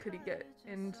things could he get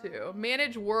into?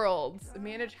 Manage worlds,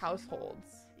 manage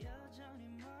households.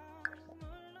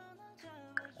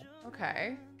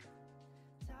 Okay.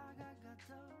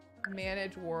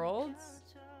 Manage worlds.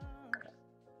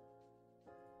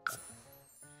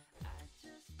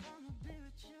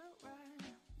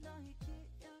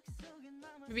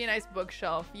 Maybe a nice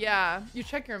bookshelf. Yeah, you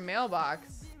check your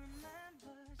mailbox.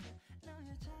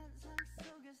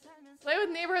 Play with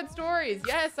neighborhood stories.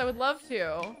 Yes, I would love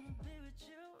to.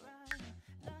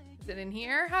 Is it in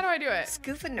here? How do I do it?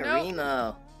 Scoofa Nope.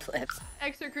 Narimo. Flips.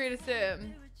 Extra create a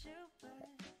sim.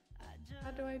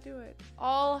 How do I do it?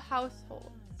 All households.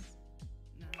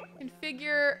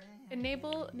 Configure,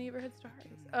 enable neighborhood stories.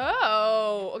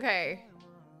 Oh, okay.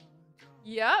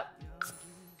 Yep.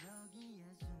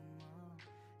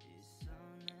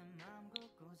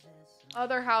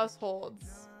 Other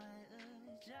households.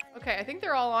 Okay, I think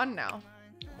they're all on now.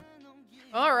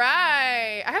 All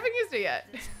right. I haven't used it yet,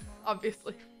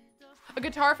 obviously. A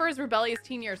guitar for his rebellious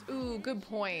teen years. Ooh, good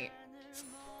point.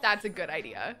 That's a good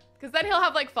idea. Because then he'll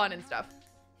have like fun and stuff.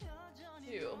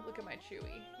 Ew, look at my Chewy.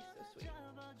 He's so sweet.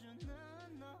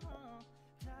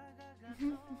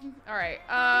 All right.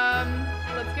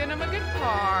 Let's get him a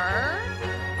guitar.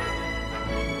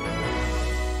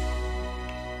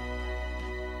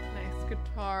 Nice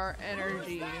guitar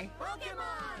energy.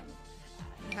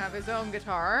 Have his own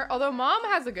guitar. Although Mom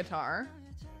has a guitar.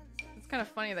 It's kind of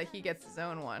funny that he gets his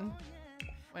own one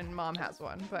when Mom has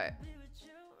one, but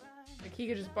like he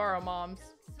could just borrow Mom's.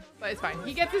 But it's fine.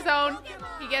 He gets his own.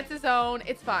 He gets his own.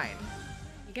 It's fine.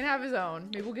 He can have his own.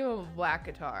 Maybe we'll give him a black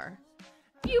guitar.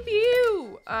 Pew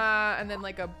pew! And then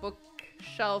like a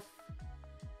bookshelf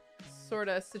sort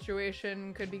of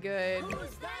situation could be good.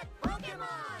 Who's that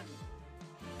Pokemon?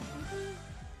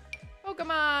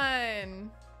 Pokemon!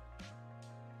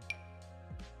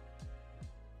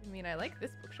 I mean, I like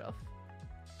this bookshelf.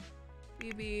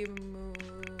 BB move.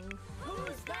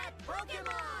 Who's that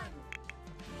Pokemon?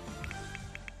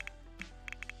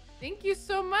 Thank you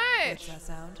so much. What's that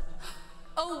sound?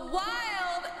 A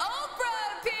wild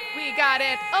Oprah appears! We got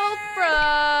an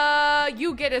Oprah.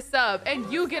 You get a sub,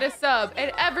 and you get a sub,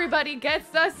 and everybody gets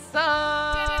a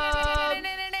sub.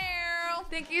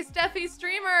 Thank you, Steffi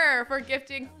Streamer, for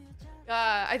gifting.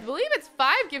 I believe it's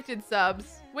 5 gifted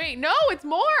subs. Wait, no, it's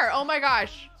more. Oh my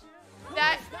gosh.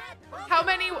 How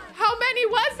many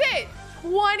was it?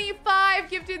 25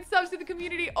 gifted subs to the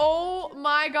community. Oh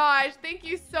my gosh. Thank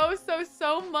you so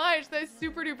much. That is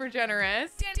super duper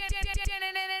generous.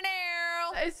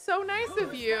 That is so nice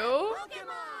of you. Oh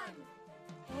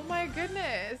my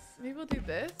goodness. Maybe we'll do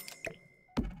this.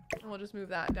 And we'll just move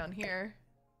that down here.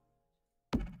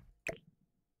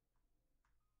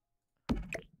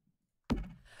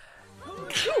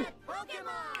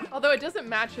 Although it doesn't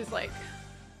match his like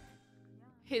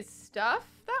his stuff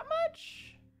that much.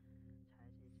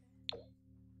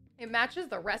 It matches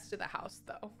the rest of the house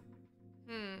though.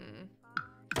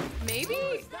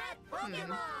 Maybe? I'm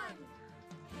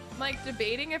like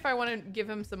debating if I want to give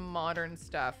him some modern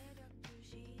stuff.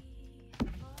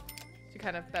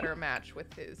 kind of better match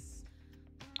with his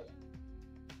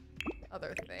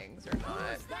other things or not.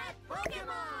 Who's that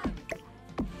Pokemon?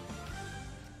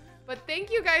 But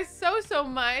thank you guys so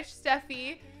much.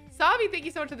 Steffi. Savi, thank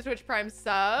you so much for the Twitch Prime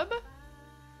sub.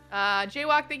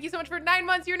 Jaywalk, thank you so much for 9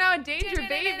 months. You're now in danger,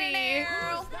 baby.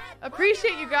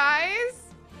 Appreciate you guys.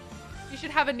 You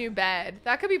should have a new bed.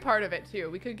 That could be part of it too.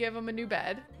 We could give him a new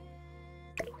bed.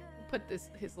 Put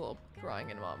his little drawing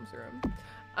in Mom's room.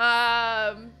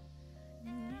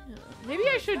 Maybe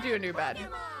I should do a new bed.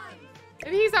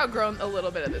 Maybe he's outgrown a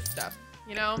little bit of this stuff,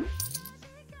 you know?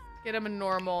 Get him a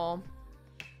normal...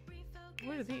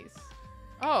 What are these?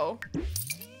 Oh.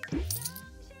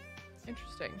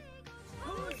 Interesting.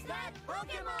 Who's that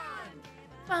Pokemon?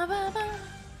 Ba, ba, ba.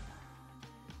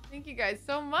 Thank you guys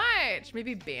so much.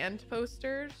 Maybe band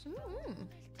posters.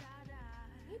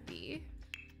 Maybe.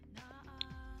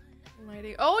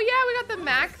 Lighting. Oh yeah, we got the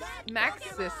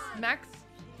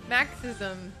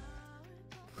Maxism.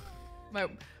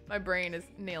 My brain is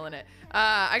nailing it.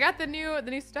 I got the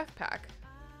new stuff pack.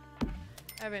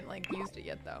 I haven't like used it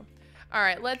yet though. All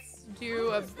right, let's do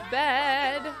a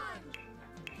bed.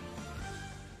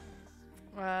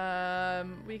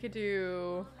 We could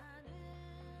do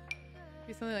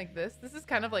something like this. This is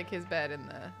kind of like his bed in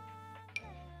the...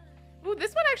 Ooh,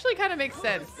 this one actually kind of makes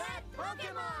sense.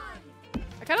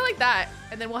 I kind of like that.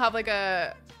 And then we'll have like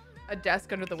a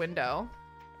desk under the window.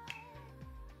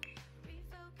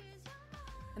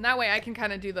 And that way I can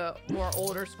kind of do the more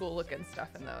older school looking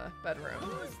stuff in the bedroom.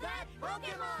 Who's that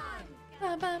Pokemon?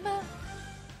 Ba, ba, ba.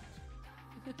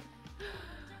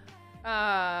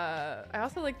 I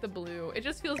also like the blue. It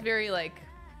just feels very like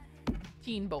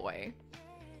teen boy,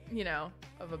 you know,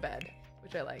 of a bed,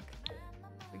 which I like.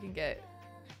 We can get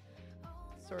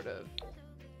sort of...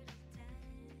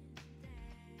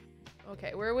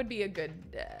 Okay, where would be a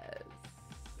good desk?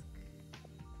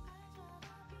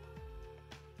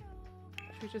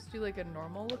 Should we just do like a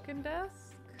normal looking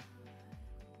desk?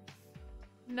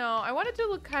 No, I want it to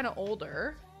look kind of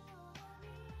older.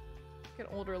 Like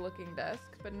an older looking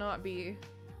desk, but not be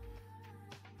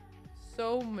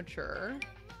so mature.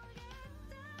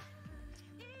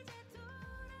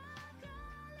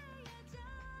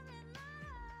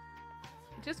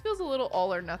 It just feels a little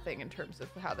all or nothing in terms of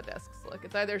how the desks look.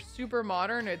 It's either super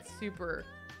modern or it's super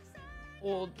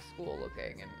old school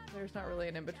looking, and there's not really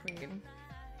an in-between.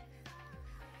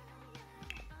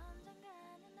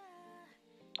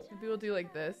 Maybe we'll do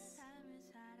like this.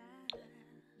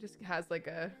 Just has like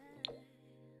a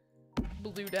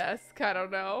blue desk. I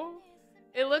don't know.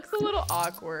 It looks a little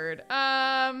awkward.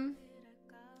 What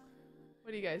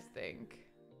do you guys think?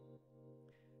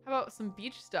 How about some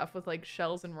beach stuff with like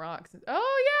shells and rocks?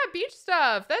 Oh yeah, beach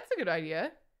stuff. That's a good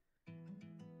idea.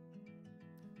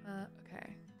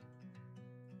 Okay.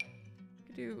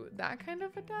 Could do that kind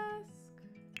of a desk.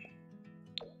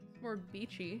 More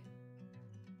beachy.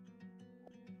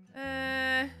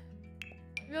 Maybe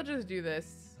I'll just do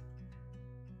this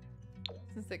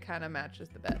since it kind of matches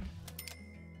the bed.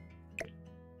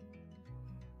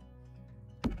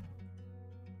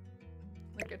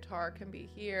 The guitar can be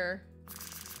here.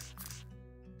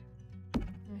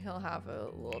 And he'll have a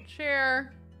little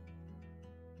chair.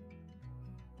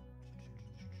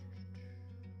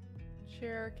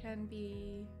 Chair can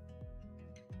be...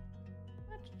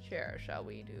 What chair shall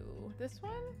we do? This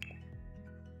one?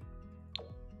 Oh,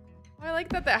 I like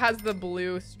that that has the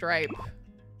blue stripe.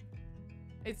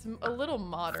 It's a little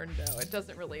modern though. It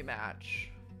doesn't really match.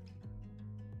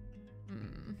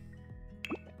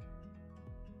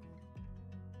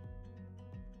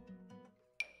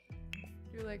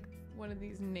 Do like one of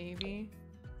these navy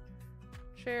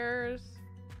chairs.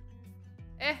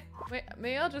 Wait,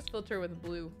 maybe I'll just filter with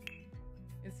blue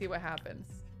and see what happens.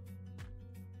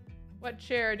 What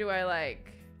chair do I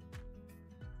like?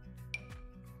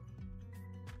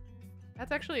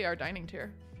 That's actually our dining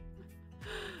chair.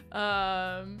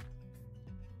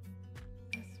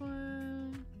 This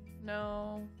one,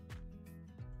 no.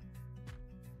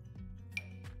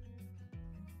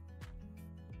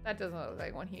 That doesn't look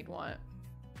like one he'd want.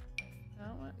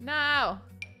 That one, no.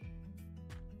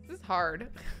 This is hard.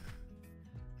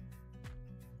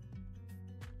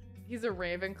 He's a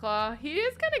Ravenclaw. He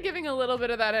is kind of giving a little bit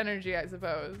of that energy, I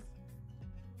suppose.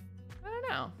 I don't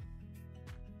know.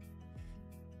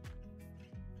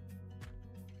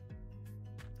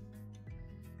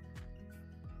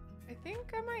 I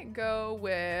think I might go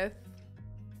with...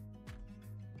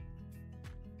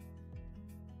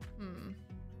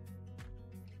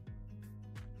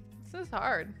 This is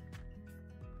hard.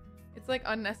 It's like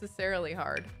unnecessarily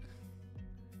hard.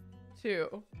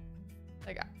 Too.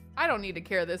 Like, I don't need to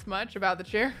care this much about the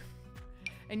chair.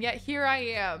 And yet here I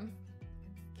am,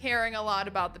 caring a lot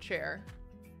about the chair.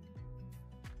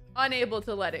 Unable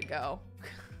to let it go.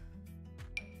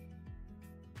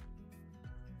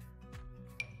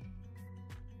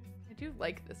 I do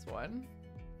like this one.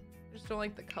 I just don't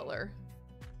like the color.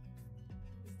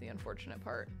 It's the unfortunate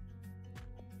part.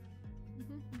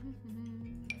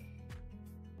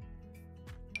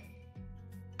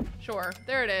 Sure,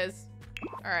 there it is.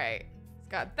 All right, it's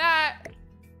got that.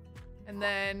 And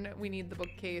then we need the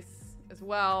bookcase as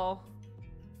well.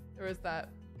 There was that,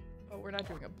 oh, we're not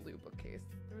doing a blue bookcase.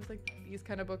 There was like these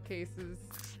kind of bookcases.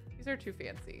 These are too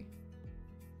fancy.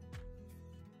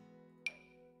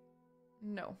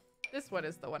 No, this one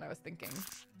is the one I was thinking.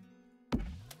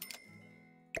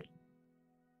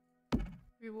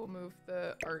 We will move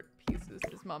the art pieces,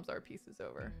 his mom's art pieces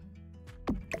over.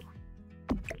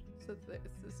 So this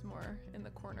is more in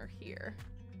the corner here.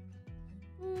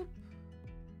 Boop.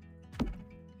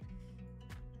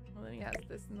 Well, then he has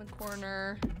this in the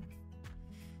corner.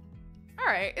 All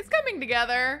right, it's coming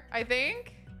together, I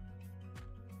think.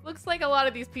 Looks like a lot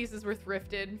of these pieces were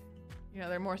thrifted. You know,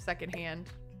 they're more secondhand,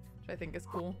 which I think is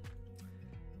cool.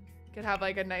 Could have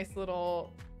like a nice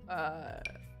little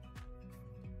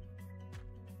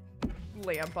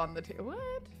lamp on the table.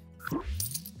 What?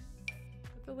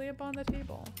 Put the lamp on the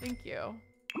table. Thank you.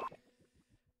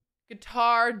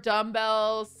 Guitar,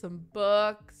 dumbbells, some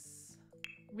books.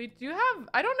 We do have,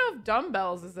 I don't know if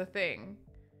dumbbells is a thing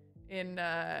in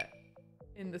The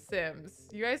Sims.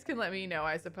 You guys can let me know,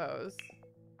 I suppose,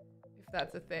 if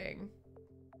that's a thing.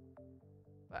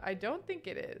 But I don't think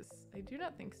it is. I do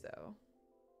not think so.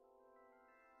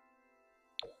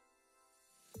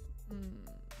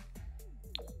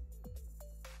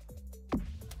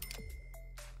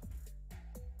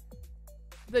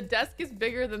 The desk is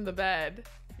bigger than the bed,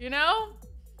 you know?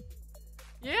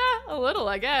 Yeah, a little,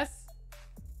 I guess.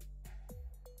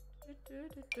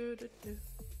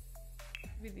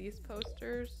 Maybe these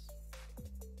posters.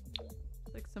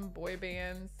 Like some boy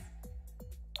bands.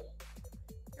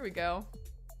 Here we go.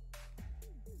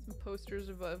 Some posters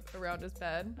around his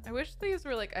bed. I wish these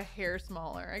were like a hair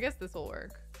smaller. I guess this will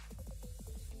work.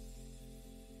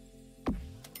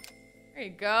 There you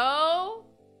go.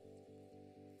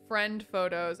 Friend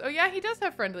photos. Oh yeah, he does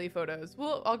have friendly photos.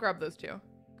 Well, I'll grab those too.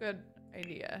 Good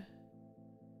idea.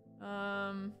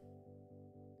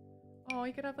 Oh,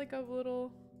 you could have like a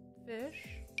little fish.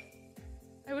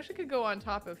 I wish it could go on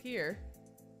top of here.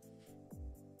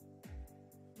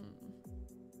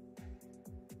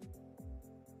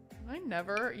 I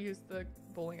never use the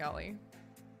bowling alley.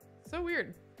 So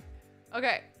weird.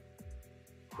 Okay.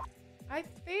 I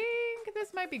think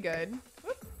this might be good.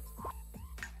 Whoop.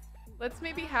 Let's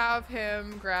maybe have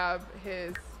him grab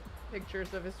his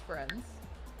pictures of his friends.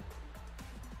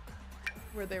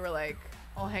 Where they were like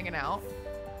all hanging out.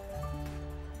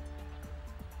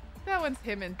 That one's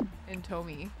him and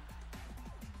Tommy.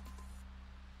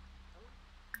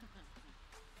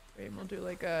 Frame, we'll do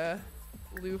like a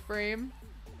blue frame.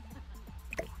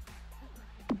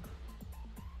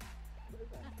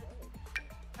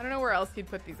 I don't know where else he'd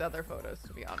put these other photos,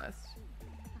 to be honest.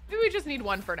 Maybe we just need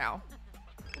one for now.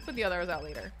 We'll put the others out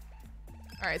later.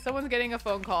 All right, someone's getting a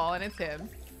phone call and it's him.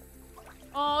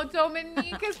 Oh,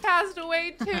 Dominique has passed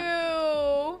away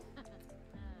too.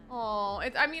 Oh,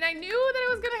 I mean, I knew that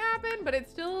it was gonna happen, but it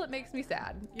makes me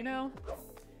sad, you know? All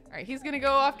right, he's gonna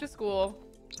go off to school.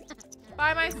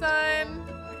 Bye, my son.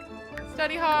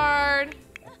 Study hard.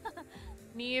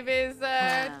 Neve is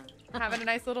having a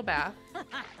nice little bath.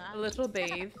 A little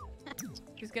bathe.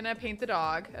 He's gonna paint the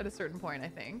dog at a certain point, I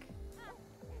think.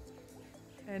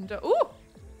 And, ooh!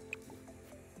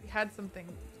 We had something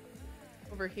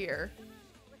over here.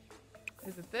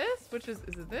 Is it this? Is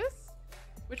it this?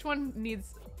 Which one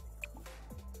needs...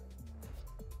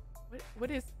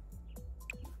 What is...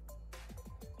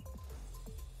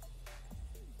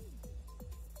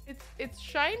 It's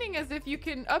shining as if you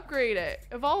can upgrade it,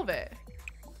 evolve it.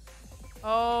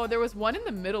 Oh, there was one in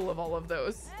the middle of all of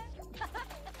those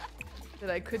that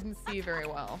I couldn't see very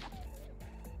well.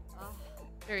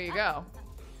 There you go.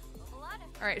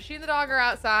 All right, she and the dog are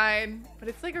outside, but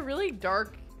it's like a really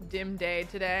dark, dim day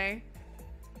today.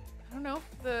 I don't know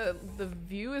if the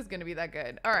view is gonna be that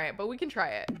good. All right, but we can try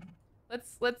it.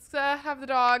 Let's have the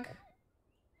dog.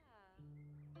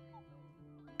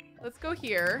 Let's go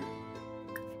here.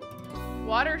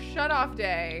 Water shut-off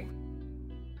day.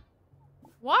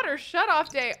 Water shut-off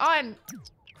day on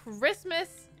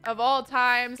Christmas of all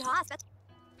times.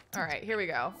 All right, here we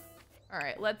go. All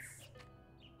right, let's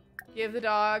give the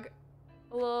dog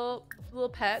a little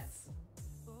pets.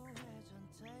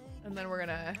 And then we're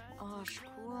gonna Oh,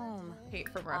 shkwoom. paint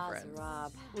from reference.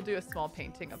 Azarab. We'll do a small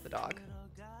painting of the dog.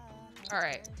 All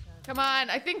right, come on.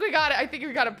 I think we got it. I think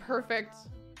we got a perfect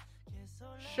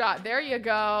shot. There you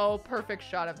go. Perfect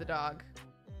shot of the dog.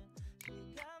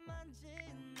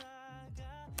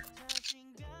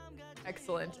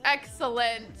 Excellent.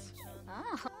 Excellent.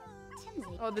 Oh,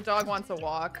 Timsy. Oh, the dog wants a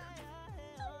walk.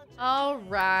 All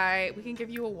right, we can give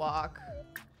you a walk.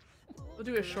 We'll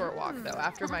do a short walk though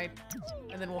after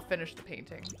and then we'll finish the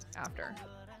painting after.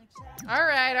 All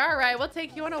right, we'll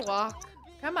take you on a walk.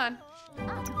 Come on,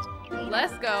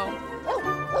 let's go.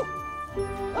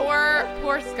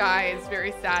 Poor Sky is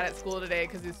very sad at school today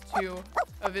because two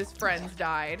of his friends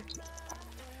died.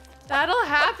 That'll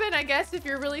happen, I guess, if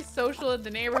you're really social in the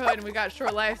neighborhood and we got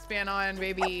short lifespan on,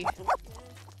 baby.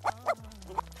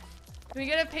 Can we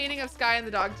get a painting of Sky and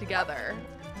the dog together?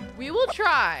 We will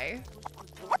try.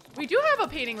 We do have a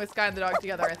painting with Sky and the dog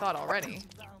together, I thought already.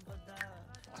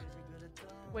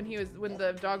 When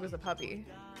the dog was a puppy.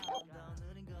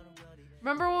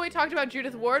 Remember when we talked about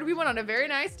Judith Ward? We went on a very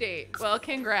nice date. Well,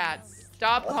 congrats.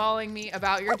 Stop calling me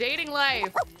about your dating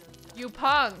life, you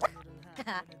punk.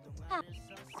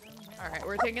 All right,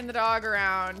 we're taking the dog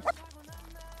around.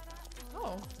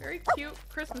 Oh, very cute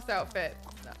Christmas outfit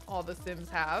that all the Sims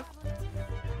have.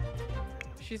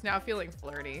 She's now feeling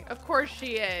flirty. Of course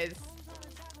she is.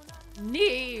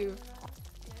 Neve.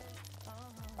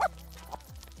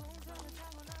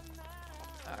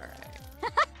 All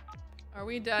right. Are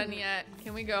we done yet?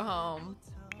 Can we go home?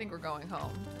 I think we're going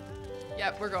home.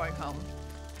 Yep, we're going home.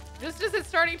 Just as it's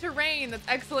starting to rain, that's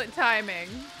excellent timing.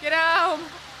 Get out.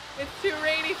 It's too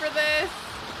rainy for this.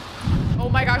 Oh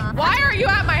my gosh, why are you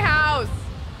at my house?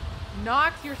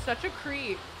 Nox, you're such a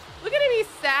creep. Look at him, he's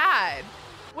sad.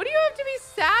 What do you have to be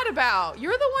sad about?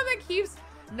 You're the one that keeps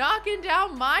knocking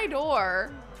down my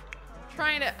door.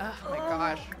 Trying to, oh my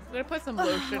gosh. I'm gonna put some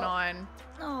lotion on.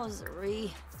 Oh,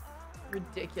 Zari.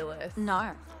 Ridiculous.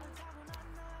 No.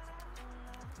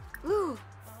 Ooh.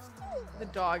 The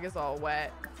dog is all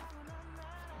wet.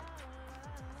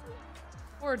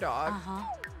 Poor dog. Uh-huh.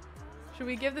 Should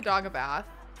we give the dog a bath?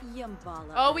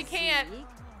 Yambala. Oh, we can't.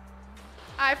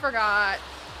 I forgot.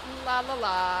 La la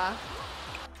la.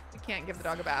 We can't give the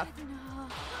dog a bath.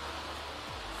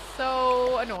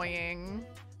 So annoying.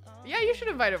 Yeah, you should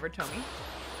invite over Tommy.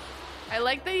 I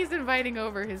like that he's inviting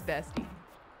over his bestie.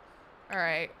 All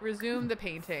right, resume the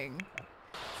painting.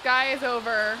 Sky is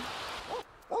over.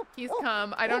 He's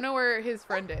come. I don't know where his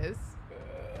friend is.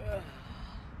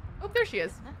 Oh, there she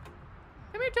is.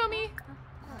 Come here, Tommy.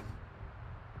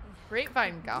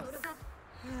 Grapevine Gus.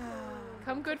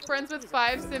 Come good friends with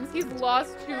 5 Sims. He's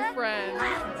lost 2 friends.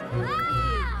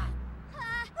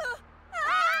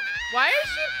 Why is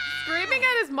she screaming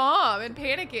at his mom and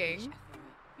panicking?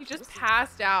 He just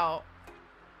passed out.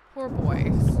 Poor boy.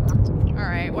 All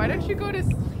right, why don't you go to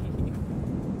sleep?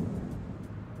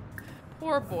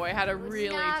 Poor boy had a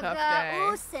really tough day.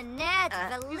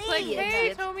 He's like,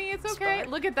 hey, Tommy, it's okay.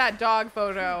 Look at that dog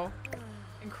photo.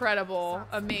 Incredible,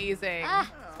 amazing,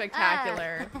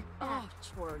 spectacular. Oh,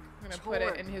 Chorg. I'm gonna put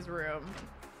it in his room.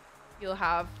 He'll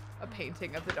have a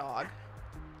painting of the dog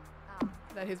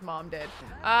that his mom did.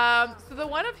 So the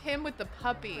one of him with the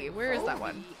puppy, where is that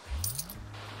one?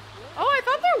 Oh, I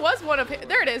thought there was one of him.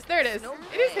 There it is, there it is.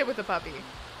 It is him with the puppy.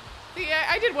 See,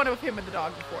 I did one of him with the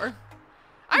dog before.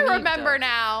 I remember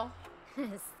now.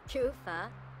 Scoofa.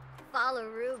 Follow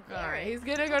Ruby. All right, he's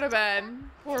gonna go to bed.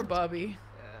 Poor Bubby.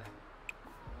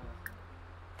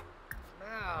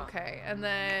 Okay, and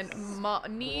then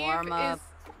Neve is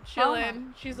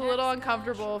chilling. She's a little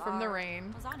uncomfortable from the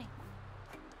rain.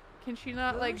 Can she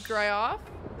not like dry off?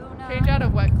 Change out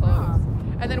of wet clothes.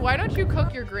 And then why don't you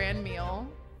cook your grand meal?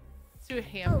 Let's do a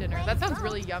ham dinner. That sounds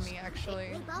really yummy,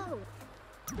 actually.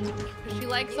 She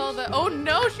likes all the, oh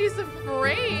no, she's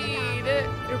afraid.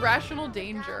 Irrational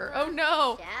danger. Oh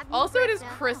no. Also, it is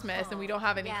Christmas and we don't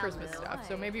have any Christmas stuff.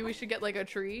 So maybe we should get like a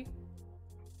tree.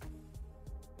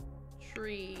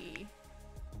 Tree.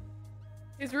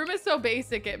 His room is so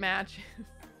basic it matches.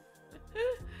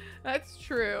 That's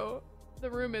true. The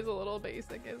room is a little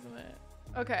basic, isn't it?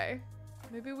 Okay.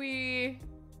 Maybe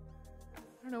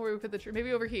I don't know where we put the tree.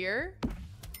 Maybe over here?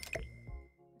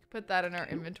 Put that in our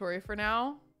inventory for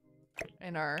now.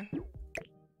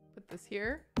 Put this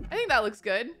here. I think that looks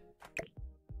good.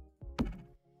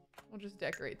 We'll just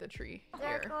decorate the tree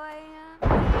here.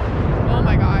 Oh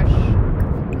my gosh.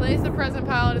 Place the present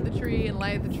pile to the tree and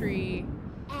light the tree.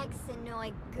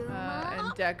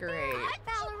 And decorate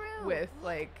with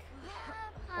like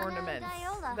ornaments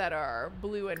that are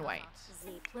blue and white.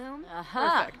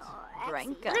 Perfect. We're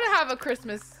We're gonna have a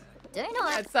Christmas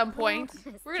at some point.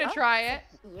 We're gonna try it.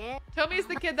 Yeah. Tomi's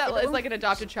the kid that is like an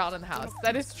adopted child in the house.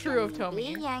 That is true of Tomi.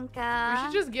 We should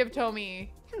Lianka. just give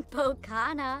Tomi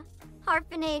Bokana.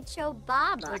 Harpanade Cho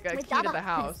Baba. like a key to the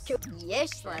house.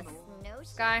 Yeshless. No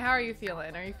Sky, how are you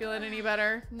feeling? Are you feeling any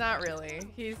better? Not really.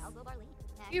 He's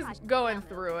going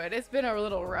through it. It's been a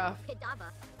little rough.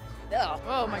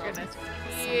 Oh my goodness.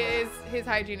 His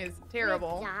hygiene is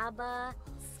terrible.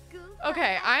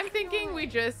 Okay, I'm thinking we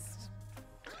just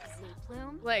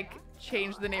like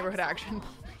change the neighborhood action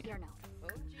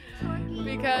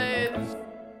because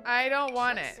I don't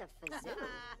want it.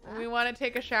 We want to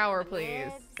take a shower,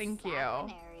 please. Thank you.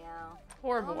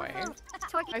 Poor boy.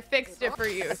 I fixed it for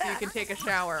you so you can take a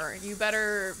shower. You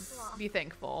better be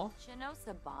thankful.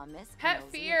 Pet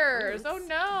fears. Oh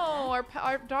no,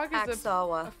 our dog is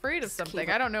afraid of something.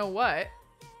 I don't know what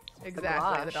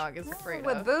exactly the dog is afraid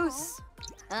of.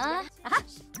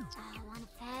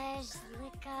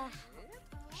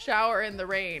 Shower in the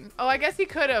rain. Oh, I guess he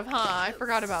could have, huh? I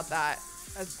forgot about that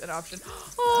as an option.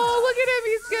 Oh, look at him.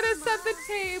 He's gonna set the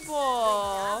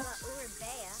table.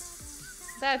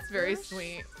 That's very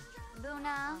sweet.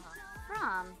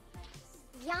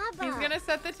 He's gonna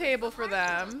set the table for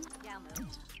them.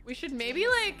 We should maybe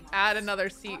like add another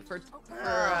seat for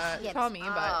Tomi,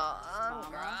 but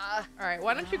all right.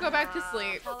 Why don't you go back to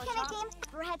sleep?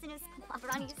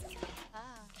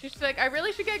 She's like, I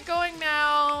really should get going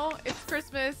now. It's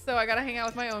Christmas, so I gotta hang out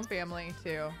with my own family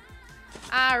too.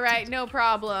 All right, no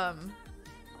problem.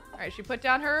 All right, she put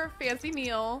down her fancy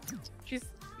meal. She's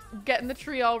getting the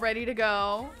tree all ready to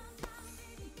go.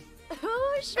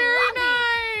 Very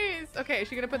nice. Okay, is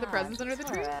she gonna put the presents under the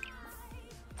tree?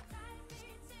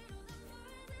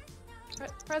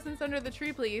 Presents under the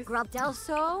tree, please.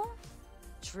 Grabdelso,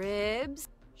 Tribs,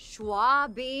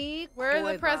 Schwabi. Where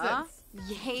are the presents?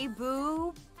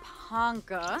 Yebu,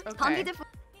 Panka. Okay.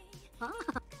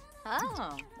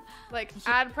 Oh. Like,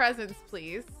 add presents,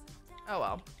 please. Oh,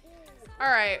 well. All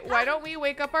right, why don't we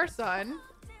wake up our son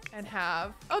and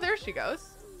have... Oh, there she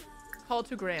goes. Call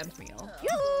to grand meal.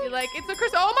 Be like, it's a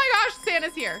Christmas... Oh my gosh,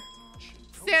 Santa's here.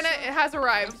 Santa has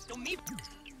arrived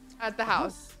at the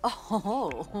house.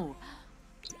 Oh.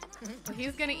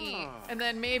 He's gonna eat, and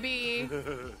then maybe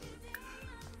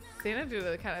Santa did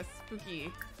a kind of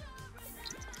spooky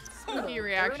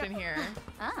reaction here.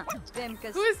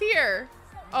 Who is here?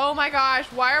 Oh my gosh,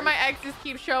 why are my exes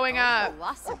keep showing up?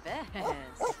 All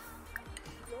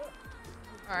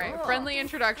right, friendly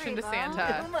introduction to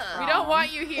Santa. We don't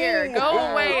want you here. Go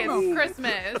away, it's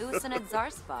Christmas.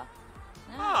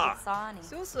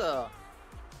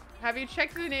 Have you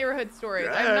checked the neighborhood stories?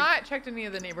 I've not checked any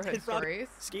of the neighborhood stories.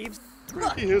 Good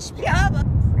job!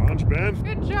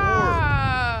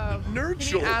 Can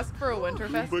you ask for a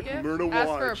Winterfest gift?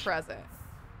 Ask for a present.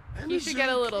 He should get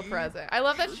a little present. I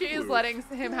love that she is letting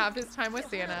him have his time with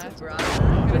Santa.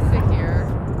 I'm gonna sit here.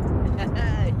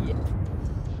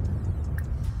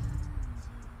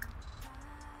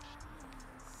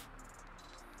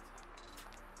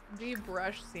 Do you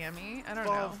brush Sammy? I don't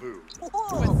know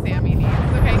what Sammy needs.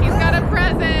 Okay, he's got a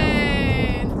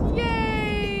present!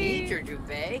 Yay! Eat your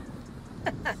duvet.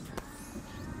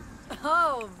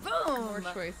 Oh, boom! More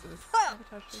choices.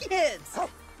 Kids!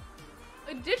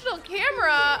 A digital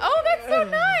camera! Oh, that's so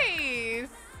nice!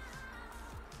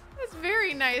 That's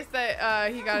very nice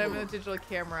that he got him a digital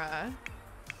camera.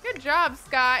 Good job,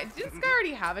 Scott. Didn't Scott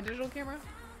already have a digital camera?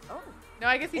 Oh. No,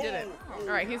 I guess he didn't. All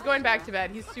right, he's going back to bed.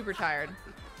 He's super tired.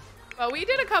 Well, we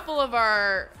did a couple of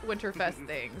our Winterfest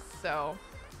things, so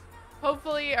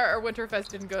hopefully our Winterfest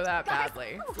didn't go that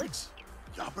badly.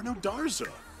 Darza.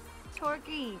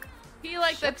 Torky. He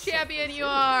like the champion you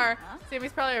are.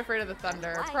 Sammy's probably afraid of the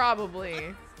thunder.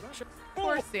 Probably.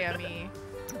 Poor Sammy.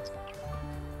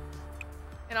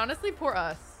 And honestly, poor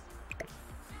us.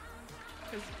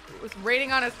 Because it was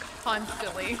raining on us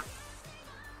constantly.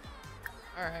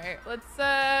 Alright,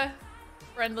 let's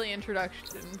friendly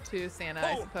introduction to Santa,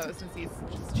 I suppose, since he's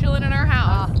just chilling in our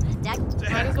house.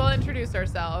 Might as well introduce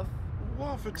ourselves.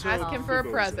 Ask him for a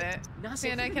present.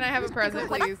 Santa, can I have a present,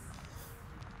 please?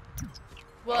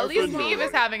 Well, at least Neve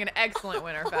is having an excellent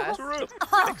Winterfest.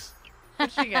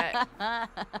 What'd she get?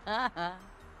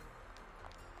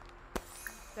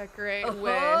 Decorate with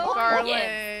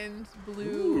garland,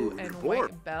 blue, and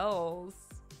white bells.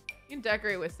 You can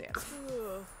decorate with Santa.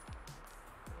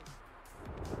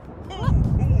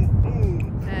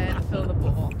 And fill the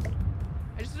bowl.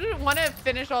 I just want to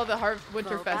finish all the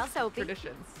Winterfest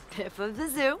traditions. Pip of the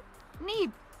zoo.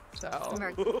 Neep. So.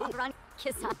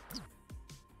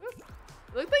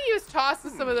 Look like you was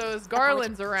tossing some of those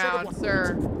garlands around,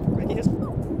 sir.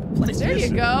 There you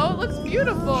go. It looks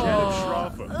beautiful.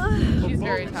 Shrafa. She's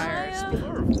very tired.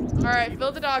 All right,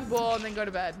 fill the dog bowl and then go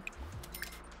to bed.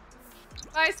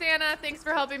 Bye, Santa. Thanks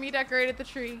for helping me decorate at the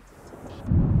tree.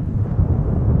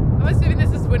 I'm assuming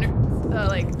this is winter,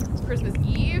 like Christmas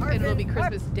Eve, and it'll be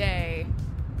Christmas Day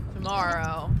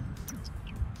tomorrow.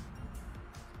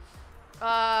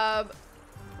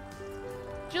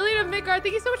 Jillian of Midgard,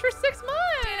 thank you so much for 6 months.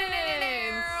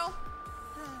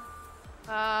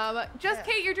 Just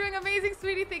Kate, you're doing amazing,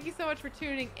 sweetie. Thank you so much for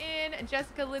tuning in. And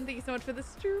Jessica Lynn, thank you so much for the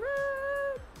stretch.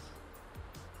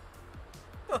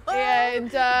 And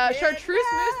Chartreuse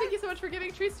Moose, thank you so much for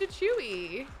giving treats to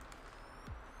Chewy.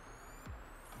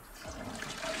 Oh,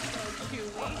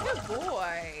 Chewy, good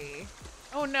boy.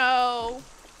 Oh no.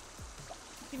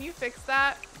 Can you fix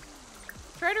that?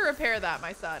 Try to repair that,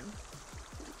 my son.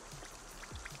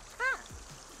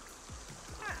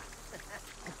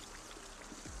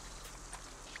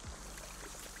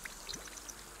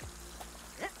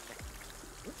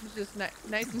 It's just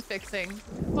nice and fixing.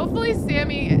 Hopefully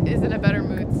Sammy is in a better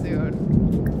mood soon.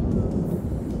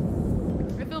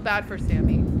 I feel bad for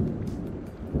Sammy.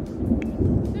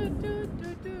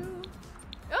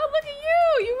 Oh, look at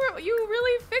you! You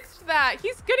really fixed that.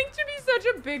 He's getting to be such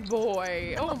a big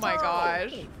boy. Oh my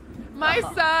gosh. My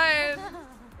son.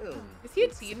 Is he a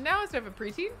teen now instead of a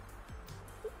preteen?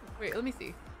 Wait, let me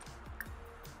see.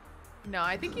 No,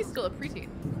 I think he's still a preteen.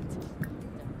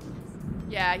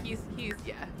 Yeah, he's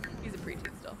a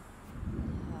preteen still.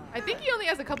 I think he only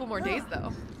has a couple more days though.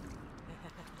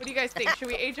 What do you guys think? Should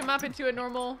we age him up into a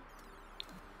normal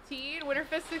teen?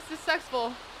 Winterfest is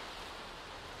successful.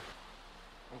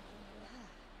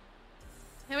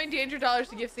 How many danger dollars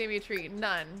to give Sammy a treat?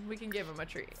 None. We can give him a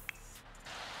treat.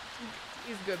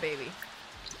 He's a good baby.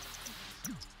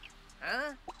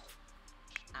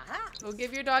 We'll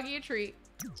give your doggy a treat.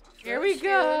 Here we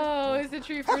go. It's a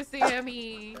treat for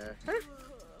Sammy.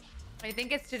 I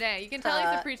think it's today. You can tell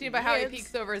he's a preteen by how he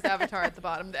peeks over his avatar at the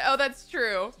bottom. Oh, that's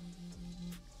true.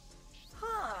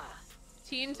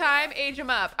 Teen time, age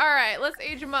him up. All right, let's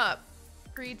age him up.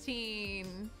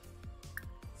 Preteen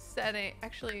setting.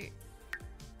 Actually,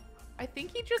 I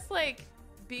think he just like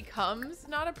becomes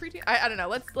not a preteen. I don't know.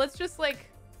 Let's just like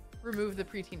remove the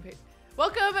preteen page.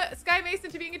 Welcome, Sky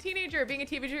Mason, to being a teenager. Being a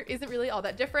teenager isn't really all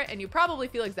that different, and you probably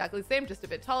feel exactly the same, just a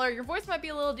bit taller. Your voice might be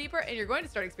a little deeper, and you're going to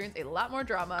start experiencing a lot more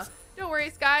drama. Don't worry,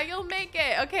 Sky, you'll make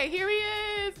it. Okay, here he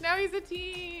is. Now he's a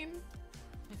teen.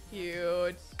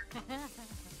 Cute.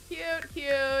 Cute,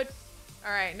 cute.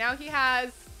 All right, now he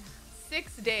has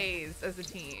 6 days as a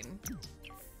teen.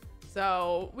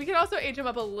 So we can also age him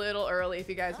up a little early if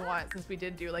you guys want, since we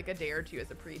did do like a day or two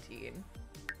as a preteen.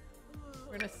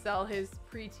 We're gonna sell his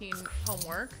preteen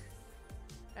homework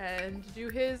and do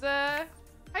his high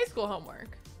school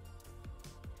homework.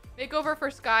 Makeover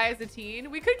for Sky as a teen.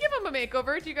 We could give him a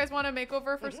makeover. Do you guys want a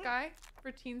makeover for Sky?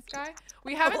 For teen Sky?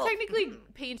 We haven't technically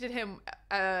painted him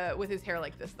with his hair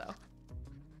like this though.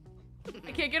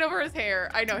 I can't get over his hair.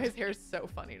 I know his hair is so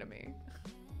funny to me.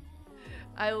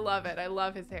 I love it. I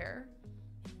love his hair.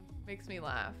 Makes me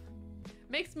laugh.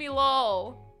 Makes me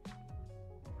lol.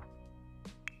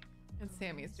 And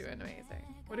Sammy's doing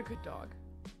amazing. What a good dog.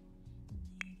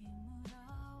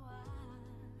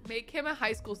 Make him a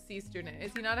high school C student.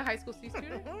 Is he not a high school C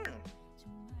student?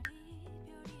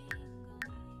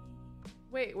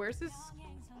 Wait, where's his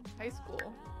high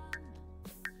school?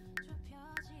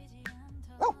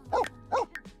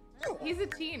 He's a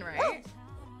teen, right?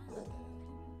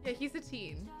 Yeah, he's a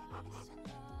teen.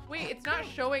 Wait, it's not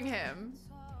showing him.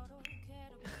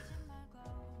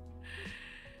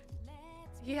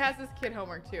 He has his kid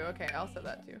homework too. Okay, I'll set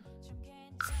that too.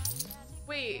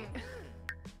 Wait,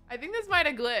 I think this might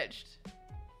have glitched.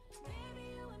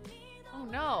 Oh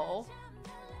no.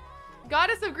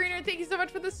 Goddess of Greener, thank you so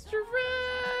much for the stretch.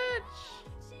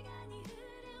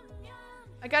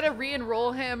 I gotta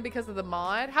re-enroll him because of the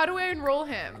mod. How do I enroll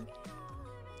him?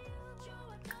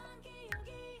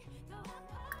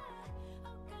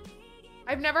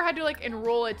 I've never had to like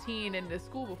enroll a teen into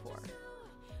school before.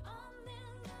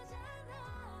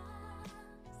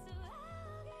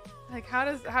 Like, how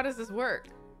does this work?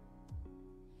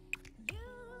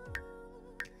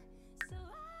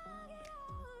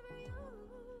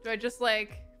 Do I just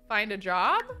like find a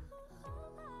job?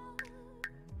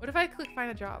 What if I click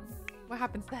find a job? What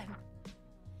happens then?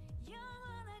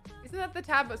 Isn't that the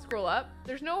tab but scroll up?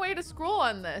 There's no way to scroll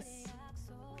on this.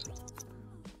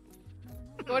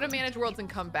 Go to manage worlds and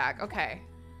come back. Okay.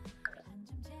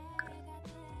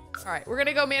 All right, we're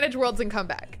gonna go manage worlds and come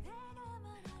back.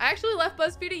 I actually left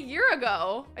BuzzFeed a year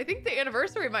ago. I think the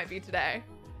anniversary might be today.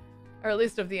 Or at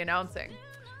least of the announcing.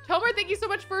 Tomer, thank you so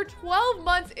much for 12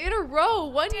 months in a row.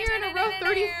 1 year in a row,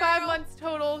 35 months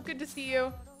total. Good to see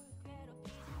you.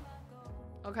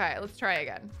 Okay, let's try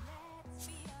again.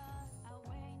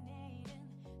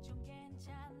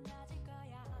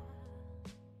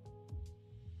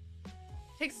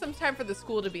 Takes some time for the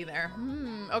school to be there.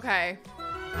 Okay.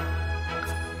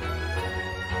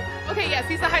 Okay, yes,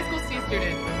 he's a high school C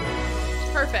student.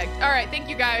 Perfect. All right, thank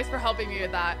you guys for helping me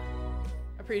with that.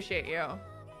 Appreciate you.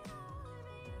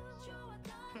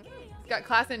 He's got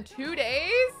class in 2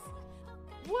 days?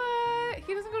 What?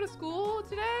 He doesn't go to school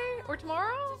today or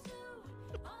tomorrow?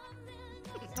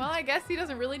 Well, I guess he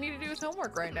doesn't really need to do his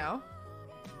homework right now.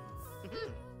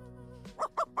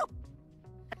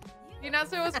 The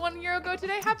announcement was 1 year ago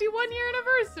today. Happy 1 year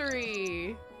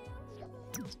anniversary.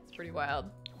 It's pretty wild.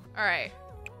 All right.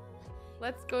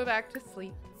 Let's go back to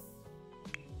sleep.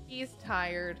 He's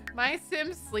tired. My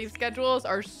Sims sleep schedules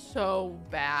are so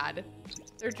bad.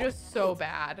 They're just so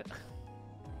bad.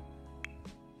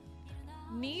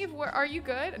 Neve, where are you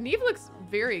good? Neve looks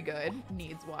very good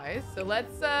needs-wise. So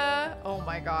let's, oh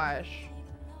my gosh.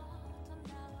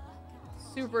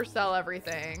 Supercell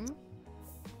everything.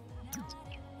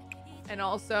 And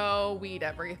also weed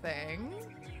everything.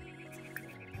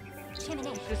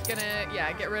 Just gonna,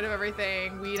 yeah, get rid of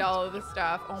everything. Weed all of the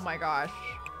stuff. Oh my gosh.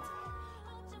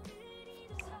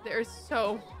 There's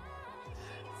so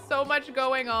much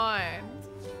going on.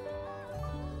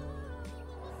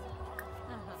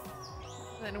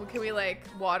 Then can we like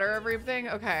water everything?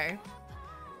 Okay.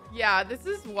 Yeah, this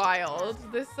is wild.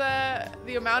 This,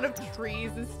 the amount of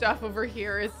trees and stuff over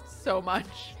here is so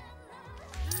much.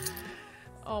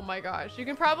 Oh my gosh. You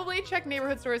can probably check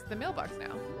neighborhood stories in the mailbox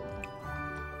now.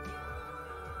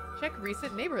 Check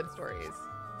recent neighborhood stories.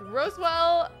 The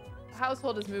Rosewell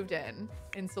household has moved in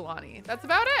Solani. That's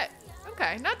about it.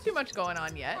 Okay, not too much going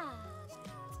on yet.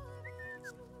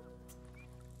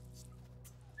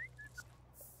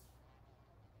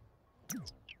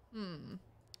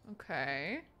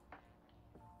 Okay.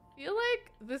 Feel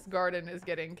like this garden is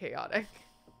getting chaotic.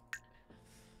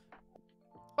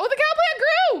 Oh, the cow plant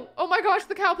grew! Oh my gosh,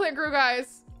 the cow plant grew,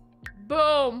 guys.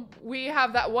 Boom. We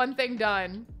have that one thing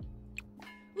done.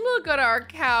 Look at our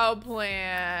cow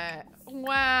plant.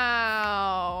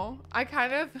 Wow. I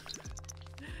kind of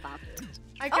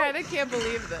can't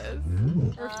believe this.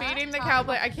 We're feeding the cow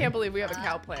plant. I can't believe we have a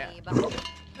cow plant.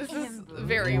 This is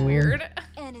very weird.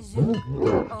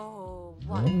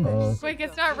 Wait,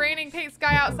 it's not raining. Paint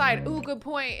sky outside. Ooh, good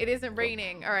point. It isn't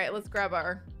raining. All right, let's grab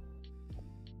our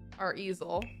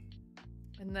easel.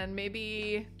 And then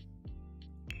maybe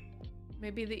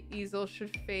the easel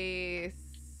should face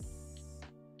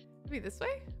maybe this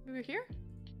way? Maybe here?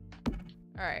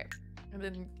 All right. And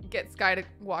then get Sky to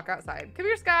walk outside. Come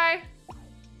here, Sky.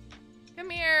 Come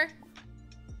here.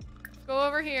 Go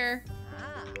over here.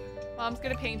 Mom's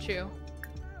gonna paint you.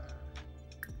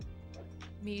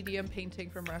 Medium painting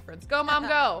from reference. Go, Mom,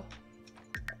 go.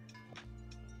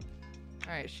 All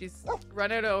right, she's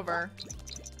run it over.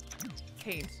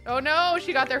 Paint. Oh no,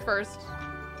 she got there first.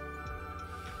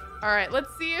 All right,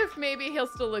 let's see if maybe he'll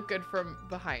still look good from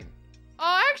behind.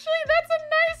 Oh, actually, that's a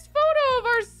nice photo of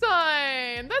our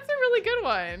son. That's a really good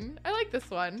one. I like this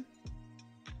one.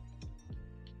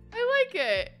 I like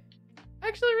it. I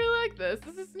actually really like this.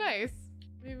 This is nice.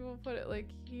 Maybe we'll put it like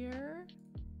here.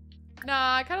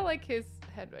 Nah, I kind of like his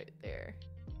head right there.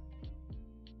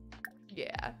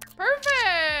 Yeah,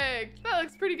 perfect. That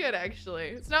looks pretty good, actually.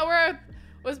 It's not where I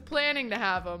was planning to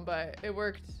have him, but it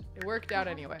worked. It worked out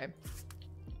anyway.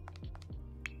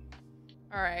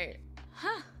 All right.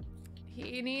 Huh.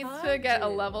 He needs to get a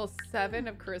level 7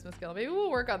 of charisma skill. Maybe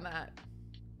we'll work on that.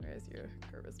 Where's your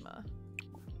charisma?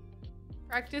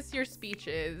 Practice your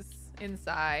speeches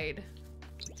inside.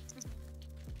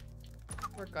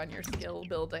 Work on your skill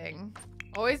building.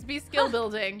 Always be skill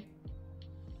building.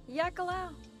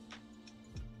 Yakalau.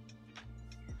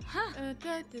 Huh.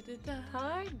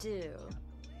 I do.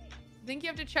 I think you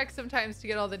have to check sometimes to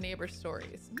get all the neighbor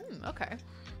stories. Okay.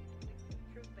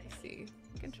 Let's see.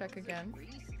 We can check again.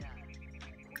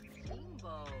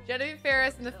 Genevieve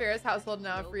Ferris in the Ferris household,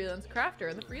 now a freelance crafter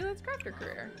in the freelance crafter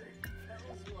career.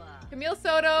 Camille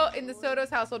Soto in the Soto's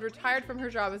household, retired from her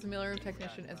job as a mailroom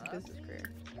technician as a business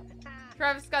career.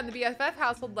 Travis Scott in the BFF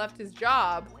household left his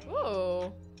job.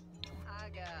 Ooh.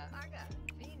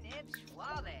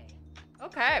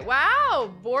 Okay,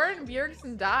 wow. Born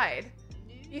Bjergsen died.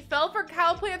 He fell for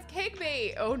Cowplant's cake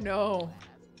bait. Oh no.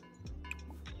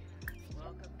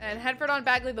 And Hedford on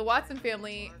Bagley, the Watson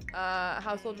family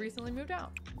household recently moved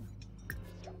out.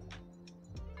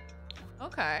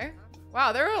 Okay.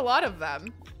 Wow, there are a lot of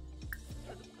them.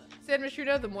 San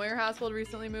Mishudo, the Moyer household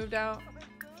recently moved out.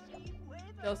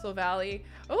 Doso Valley.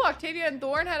 Oh, Octavia and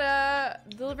Thorn had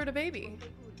delivered a baby.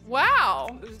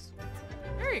 Wow.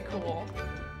 Very cool.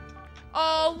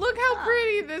 Oh, look how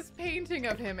pretty this painting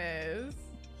of him is.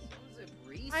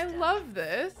 I love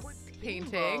this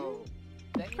painting.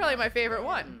 It's probably my favorite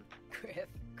one.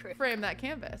 Frame that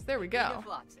canvas. There we go.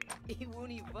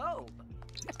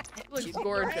 Looks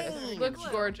gorgeous. Looks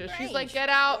gorgeous. She's like, get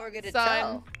out,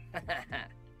 son.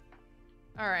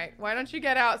 All right, why don't you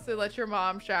get out so let your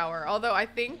mom shower? Although I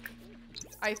think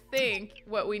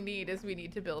what we need is we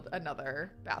need to build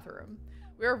another bathroom.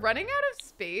 We're running out of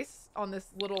space on this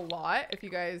little lot, if you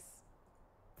guys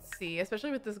see,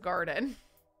 especially with this garden.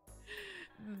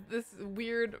 This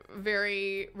weird,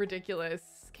 very ridiculous,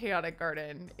 chaotic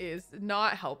garden is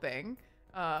not helping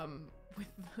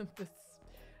with this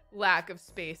lack of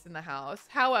space in the house.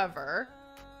 However,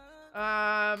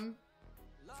 I'm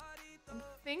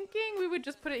thinking we would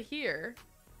just put it here.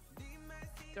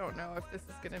 Don't know if this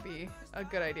is gonna be a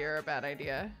good idea or a bad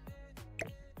idea.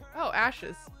 Oh,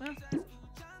 ashes. Well,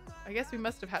 I guess we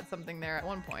must have had something there at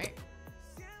one point.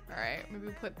 All right, maybe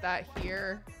we put that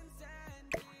here.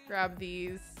 Grab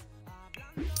these.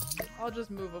 I'll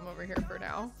just move them over here for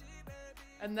now.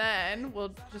 And then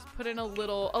we'll just put in a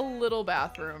little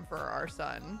bathroom for our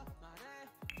son,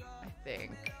 I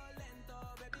think.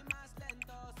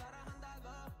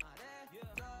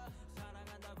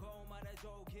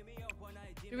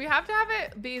 Do we have to have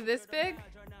it be this big?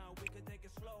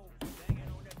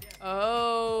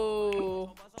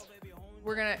 Oh,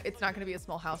 it's not gonna be a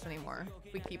small house anymore.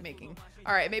 We keep making.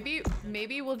 All right, maybe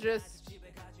we'll just,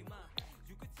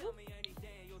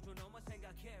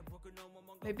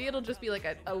 maybe it'll just be like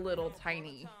a little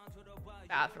tiny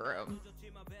bathroom.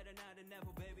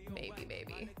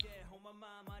 Maybe.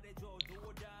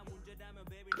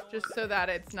 Just so that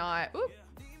it's not, oop.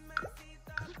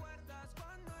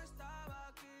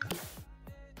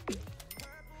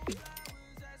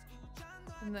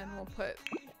 And then we'll put,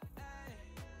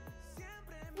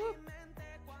 whoop.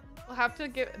 We'll have to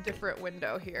get a different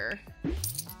window here.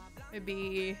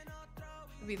 Maybe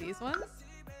these ones.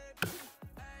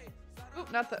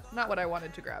 Oop, not what I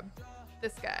wanted to grab.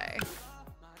 This guy.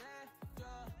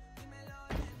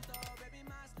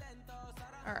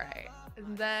 All right,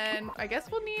 and then I guess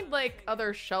we'll need like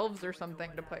other shelves or something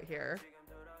to put here.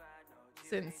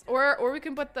 Since, or we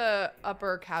can put the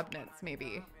upper cabinets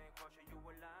maybe.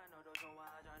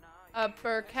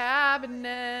 Upper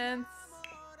cabinets.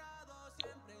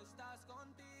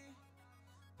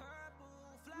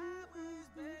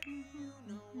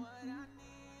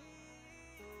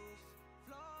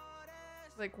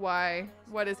 Like, why?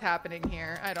 What is happening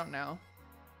here? I don't know.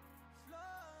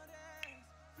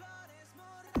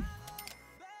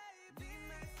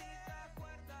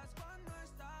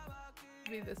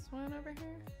 Maybe this one over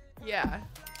here? Yeah.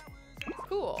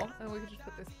 Cool. And we can just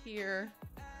put this here.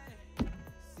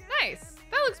 Nice.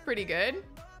 That looks pretty good,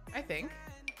 I think.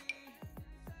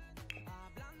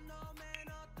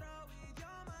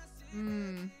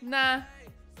 Nah.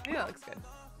 Maybe that looks good.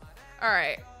 All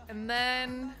right. And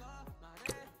then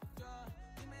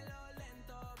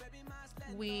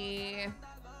we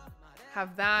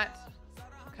have that.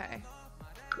 Okay.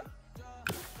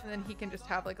 And then he can just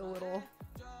have like a little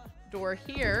door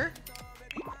here.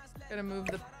 Gonna move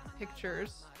the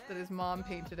pictures that his mom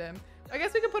painted him. I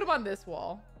guess we could put them on this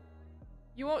wall.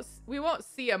 We won't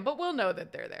see them, but we'll know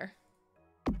that they're there.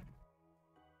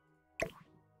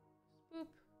 Boop.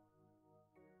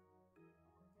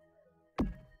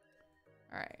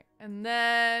 All right, and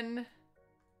then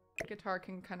the guitar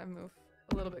can kind of move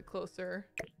a little bit closer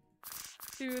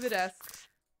to the desk.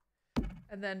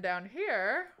 And then down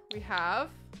here we have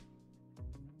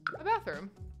a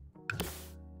bathroom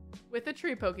with a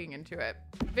tree poking into it.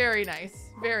 Very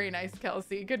nice,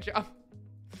 Kelsey. Good job.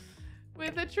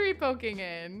 With a tree poking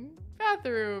in.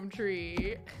 Bathroom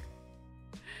tree.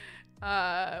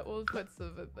 We'll put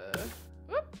some of the,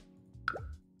 whoop.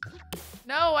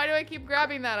 No, why do I keep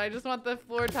grabbing that? I just want the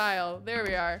floor tile. There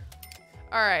we are.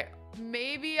 All right,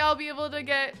 maybe I'll be able to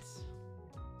get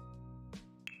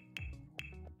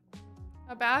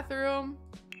a bathroom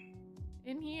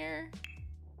in here.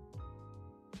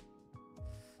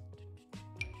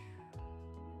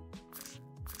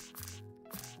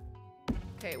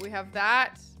 Okay, we have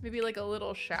that. Maybe like a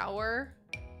little shower.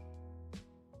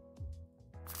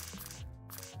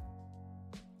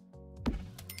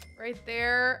 Right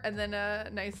there, and then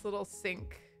a nice little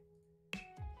sink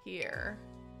here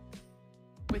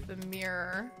with a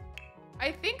mirror.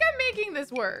 I think I'm making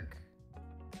this work.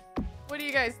 What do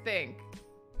you guys think?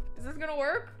 Is this gonna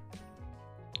work?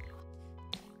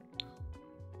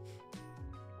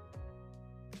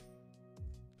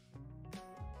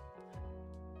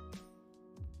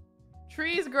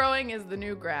 trees growing is the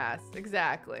new grass.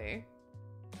 Exactly.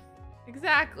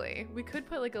 Exactly. We could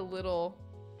put like a little,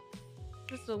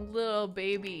 just a little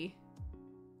baby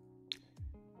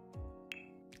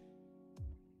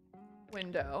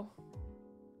window.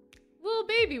 Little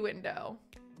baby window.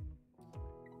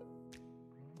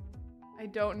 I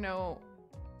don't know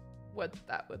what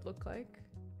that would look like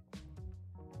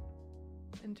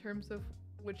in terms of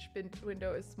which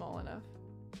window is small enough.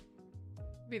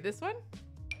 Be this one?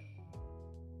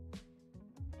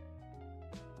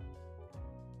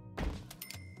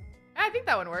 I think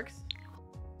that one works.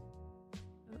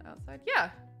 On the outside, yeah.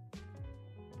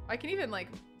 I can even like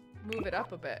move it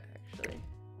up a bit, actually.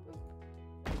 Boop.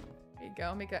 There you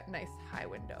go, make a nice high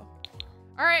window.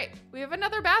 All right, we have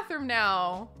another bathroom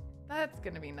now. That's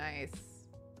gonna be nice.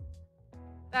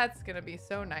 That's gonna be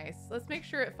so nice. Let's make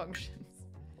sure it functions.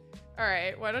 All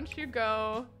right, why don't you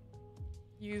go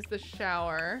use the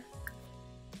shower.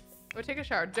 Go take a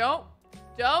shower. Don't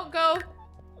go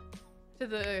to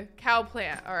the cow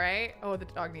plant, all right? Oh, the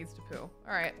dog needs to poo.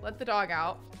 All right, let the dog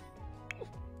out.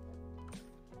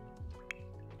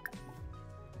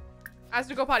 Has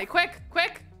to go potty. Quick,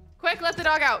 quick, quick, let the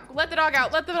dog out. Let the dog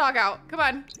out, let the dog out. Come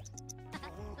on.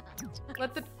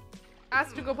 Let the,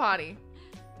 has to go potty.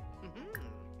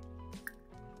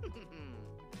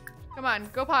 Come on,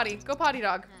 go potty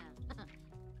dog.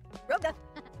 There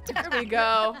we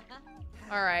go.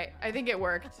 All right, I think it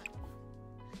worked.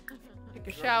 Take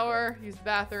a shower, use the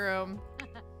bathroom.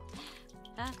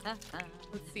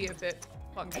 Let's see if it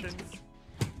functions.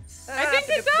 I think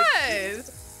it does.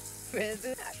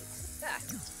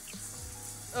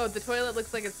 Oh, the toilet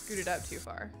looks like it's scooted up too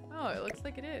far. Oh, it looks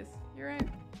like it is. You're right.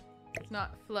 It's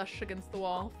not flush against the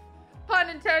wall. Pun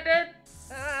intended.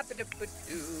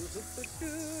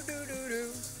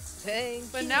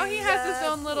 But now he has his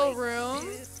own little room,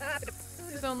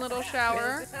 his own little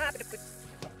shower.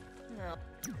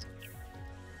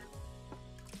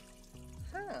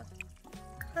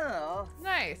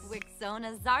 Nice.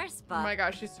 Oh my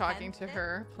gosh, she's talking to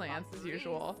her plants as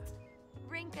usual.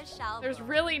 There's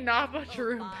really not much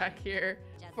room back here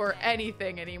for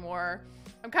anything anymore.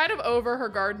 I'm kind of over her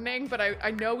gardening, but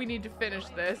I know we need to finish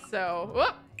this, so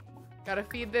whoop, gotta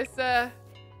feed this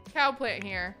cow plant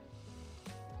here.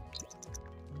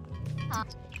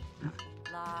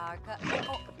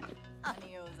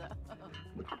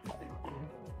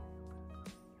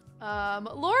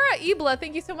 Laura Ebla,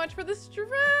 thank you so much for the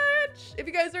stretch. If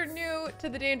you guys are new to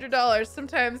the Danger Dollars,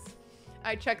 sometimes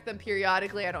I check them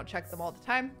periodically. I don't check them all the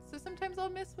time, so sometimes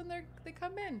I'll miss when they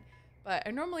come in, but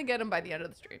I normally get them by the end of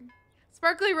the stream.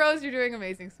 Sparkly Rose, you're doing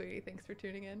amazing, sweetie. Thanks for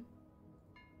tuning in.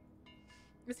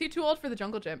 Is he too old for the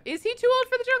jungle gym? Is he too old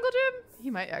for the jungle gym?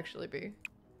 He might actually be.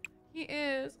 He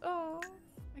is. Oh,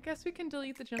 I guess we can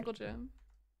delete the jungle gym.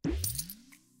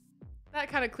 That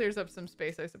kind of clears up some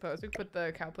space, I suppose. We put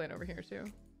the cow plant over here too.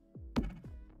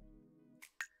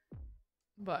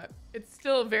 But it's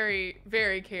still very,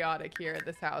 very chaotic here at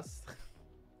this house.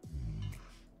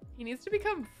 He needs to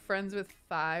become friends with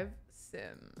 5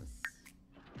 Sims.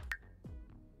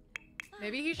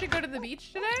 Maybe he should go to the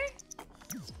beach today?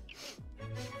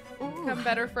 Become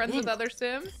better friends with other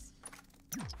Sims?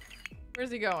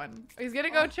 Where's he going? He's gonna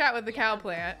go chat with the cow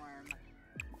plant.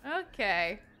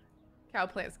 Okay. Cow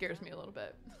plant scares me a little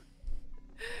bit.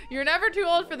 You're never too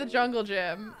old for the jungle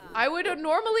gym. I would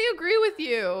normally agree with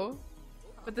you,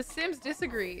 but the Sims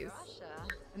disagrees.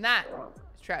 And that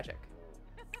is tragic.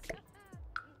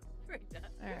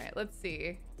 Alright, let's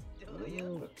see.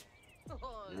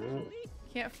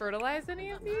 Can't fertilize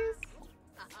any of these?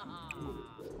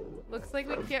 Looks like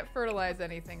we can't fertilize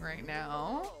anything right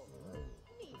now.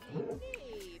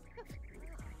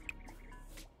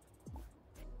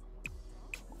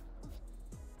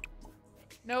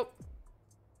 Nope.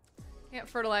 Can't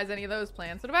fertilize any of those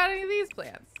plants. What about any of these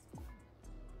plants?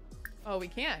 Oh, we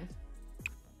can.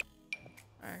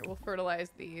 Alright, we'll fertilize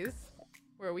these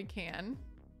where we can.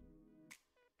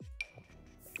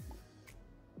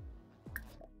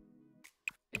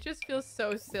 It just feels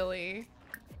so silly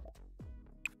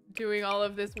doing all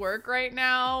of this work right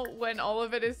now when all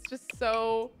of it is just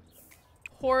so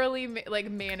poorly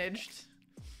managed.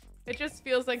 It just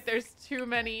feels like there's too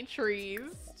many trees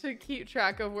to keep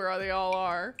track of where they all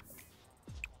are.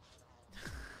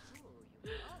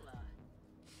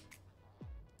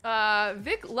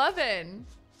 Vic Lovin,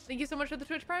 thank you so much for the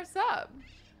Twitch Prime sub.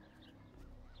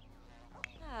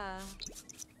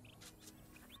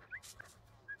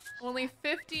 Only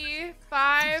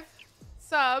 55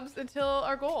 subs until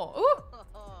our goal. Ooh!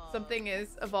 Something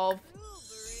is evolve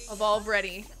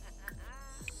ready.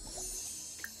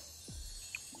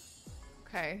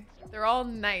 Okay, they're all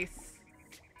nice.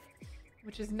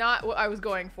 which is not what I was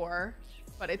going for,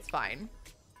 but it's fine.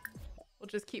 We'll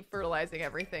just keep fertilizing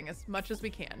everything as much as we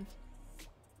can.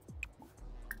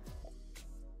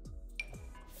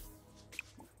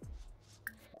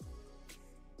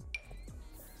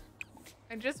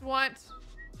 I just want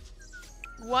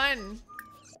one.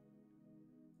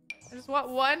 I just want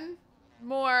one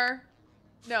more.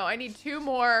 No, I need 2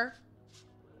 more.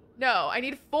 No, I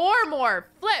need 4 more.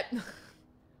 Flip.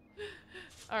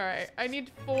 All right, I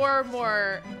need 4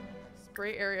 more.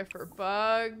 Spray area for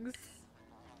bugs.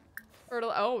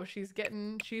 Oh, she's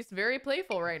very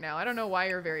playful right now. I don't know why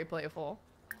you're very playful.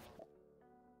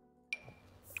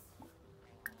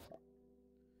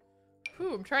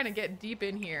 Ooh, I'm trying to get deep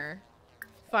in here.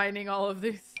 Finding all of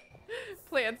these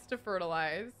plants to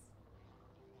fertilize.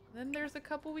 Then there's a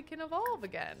couple we can evolve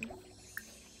again.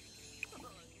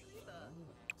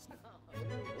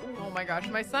 Oh my gosh,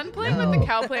 my son playing with the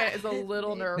cow plant is a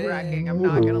little nerve-wracking, I'm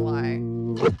not gonna lie.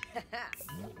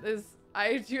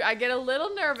 I get a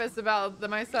little nervous about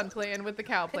my son playing with the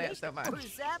cow plant so much.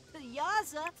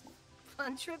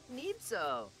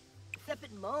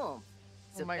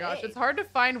 Oh my gosh, it's hard to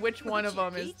find which one of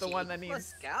them is the one that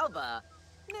needs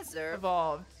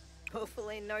evolved.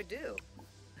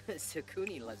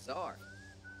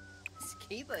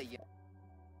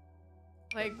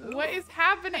 Like, what is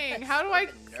happening? How do I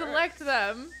select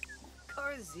them?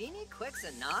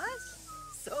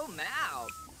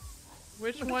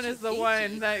 Which one is the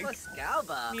one that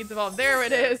needs evolved? There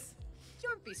it is.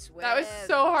 That was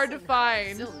so hard to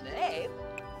find.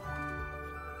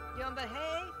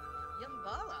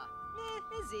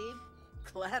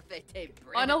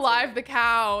 Unalive the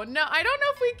cow. No, I don't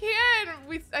know if we can.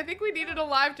 I think we need it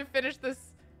alive to finish the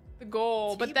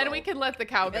goal, but then we can let the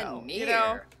cow go, you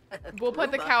know? We'll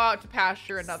put the cow out to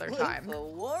pasture another time.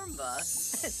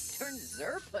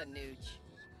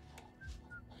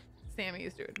 Sammy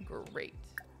is doing great.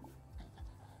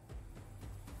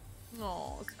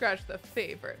 Oh, scratch the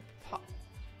favorite pop.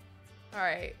 All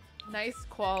right, nice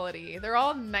quality. They're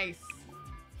all nice.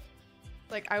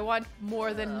 Like, I want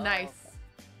more than nice.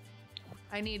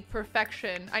 I need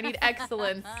perfection. I need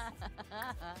excellence.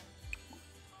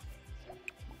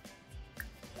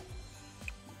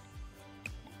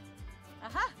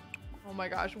 Oh my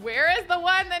gosh, where is the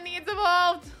one that needs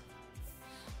evolved?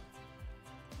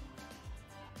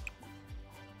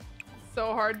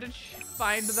 So hard to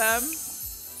find them.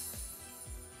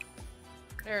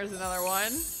 There's another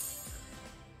one.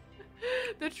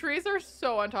 The trees are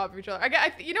so on top of each other.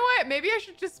 You know what? Maybe I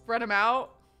should just spread them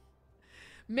out.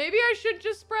 Maybe I should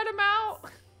just spread them out.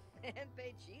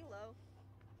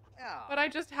 But I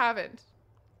just haven't.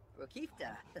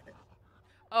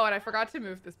 Oh, and I forgot to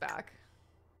move this back.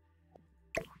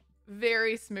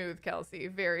 Very smooth, Kelsey.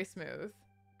 Very smooth.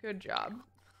 Good job.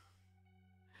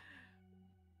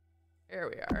 There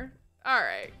we are. All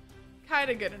right. Kind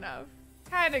of good enough.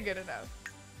 Kind of good enough.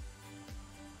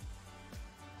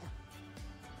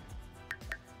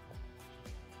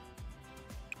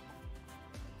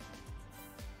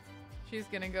 She's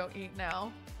gonna go eat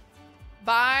now.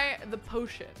 Buy the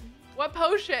potion. What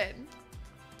potion?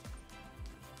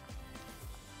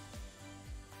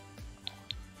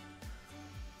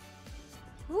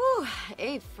 Whew,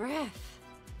 a friff.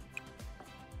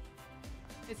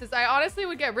 It says, I honestly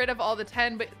would get rid of all but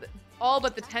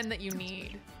the 10 that you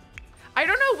need. I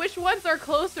don't know which ones are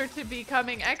closer to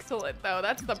becoming excellent, though.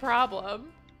 That's the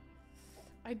problem.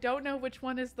 I don't know which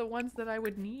one is the ones that I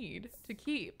would need to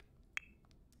keep.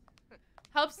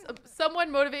 Helps someone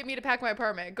motivate me to pack my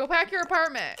apartment. Go pack your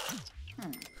apartment.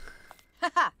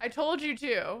 I told you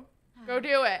to. Go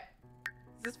do it.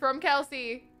 This is from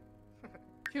Kelsey.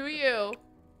 To you.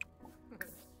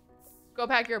 Go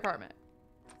pack your apartment.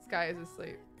 This guy is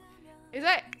asleep. Is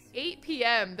at 8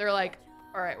 p.m. They're like,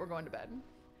 all right, we're going to bed.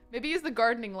 Maybe use the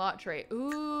gardening lot trait.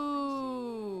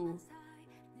 Ooh.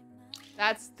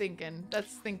 That's thinking.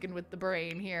 That's thinking with the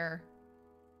brain here.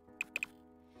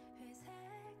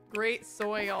 Great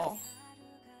soil.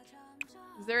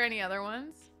 Is there any other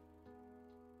ones?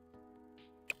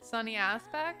 Sunny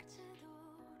aspect.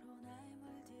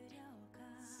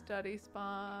 Study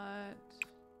spot.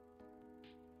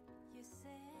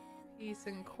 Peace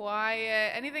and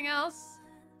quiet. Anything else?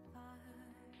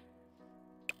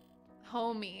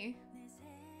 Homey.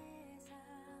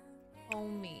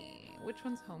 Homey. Which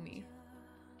one's homey?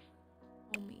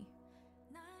 Homey.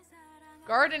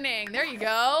 Gardening. There you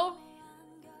go.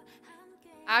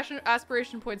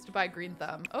 Aspiration points to buy green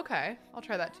thumb. Okay. I'll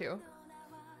try that too.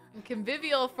 And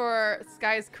convivial for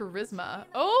Sky's charisma.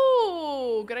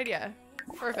 Oh, good idea.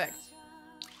 Perfect.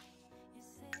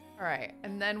 All right.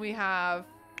 And then we have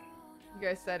You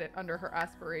guys said it under her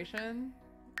aspiration.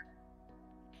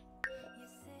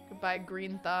 Goodbye,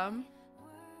 green thumb.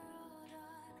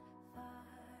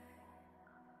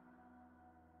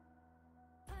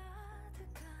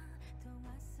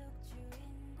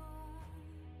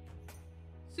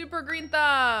 Super green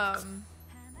thumb.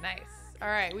 Nice. All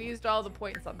right, we used all the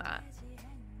points on that.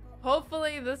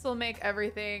 Hopefully this will make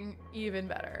everything even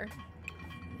better.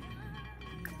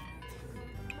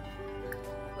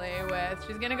 Play with.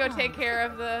 She's gonna go take care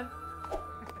of the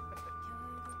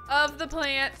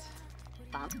plant.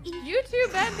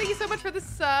 YouTube Ben, thank you so much for the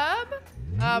sub.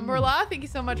 Merla, thank you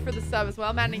so much for the sub as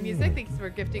well. Maddening Music, thanks for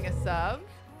gifting a sub.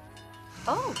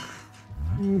 Oh.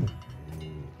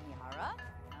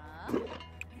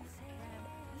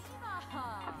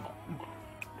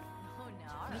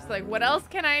 Just like, what else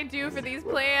can I do for these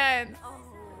plants?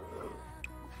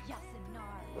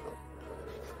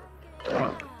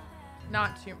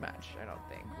 Not too much, I don't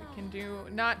think. We can do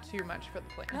not too much for the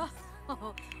plants.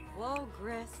 Whoa,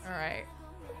 Gris. All right.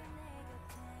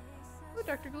 Oh,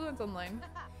 Dr. Gluon's online.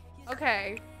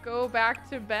 Okay, go back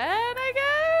to bed, I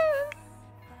guess?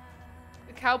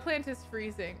 The cow plant is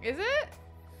freezing. Is it?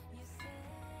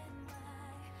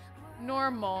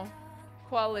 Normal.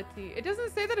 Quality. It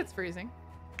doesn't say that it's freezing.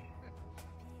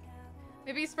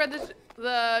 Maybe spread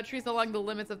the trees along the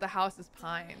limits of the house as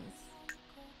pines.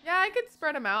 Yeah, I could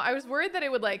spread them out. I was worried that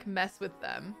it would like mess with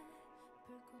them.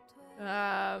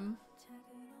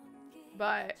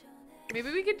 But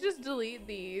maybe we could just delete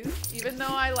these, even though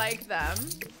I like them.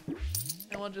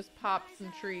 And we'll just pop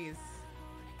some trees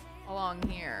along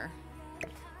here.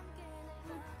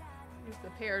 Here's the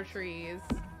pear trees.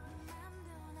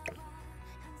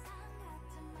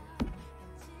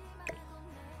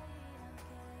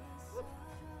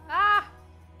 Ah!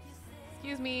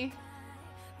 Excuse me.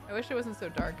 I wish it wasn't so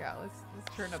dark out.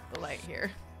 Let's turn up the light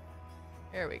here.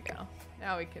 There we go.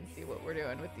 Now we can see what we're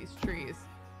doing with these trees.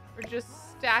 We're just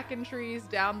stacking trees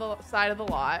down the side of the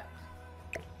lot.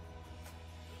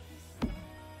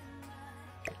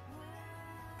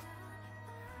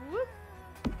 Whoop.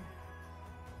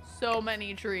 So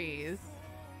many trees.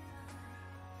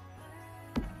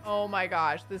 Oh my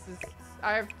gosh, this is...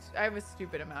 I have a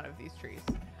stupid amount of these trees.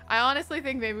 I honestly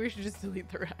think maybe we should just delete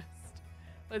the rest.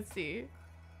 Let's see.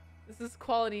 This is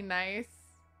quality nice.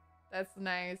 That's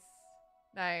nice.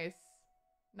 Nice.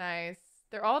 Nice.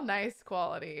 They're all nice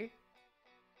quality.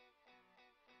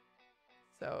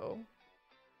 So.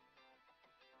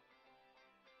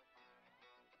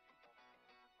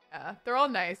 Yeah, they're all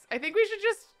nice. I think we should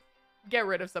just get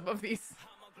rid of some of these.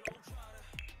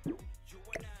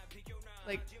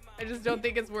 Like, I just don't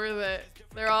think it's worth it.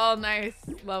 They're all nice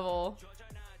level.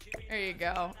 There you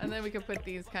go. And then we can put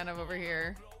these kind of over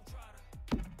here.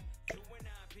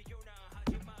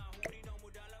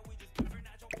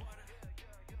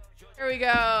 There we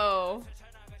go.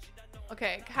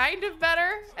 Okay, kind of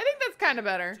better. I think that's kind of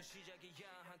better.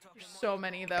 There's so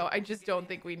many though. I just don't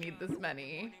think we need this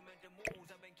many.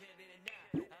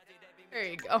 There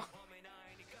you go.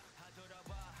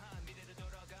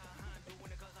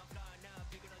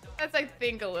 That's, I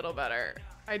think, a little better.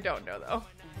 I don't know though.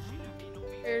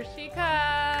 Here she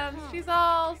comes. She's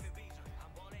all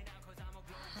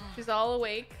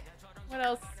awake. What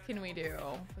else can we do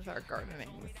with our gardening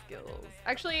skills?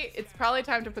 Actually, it's probably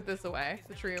time to put this away,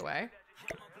 the tree away.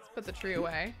 Let's put the tree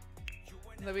away.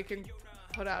 And then we can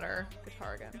put out our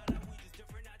guitar again.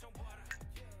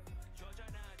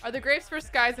 Are the grapes for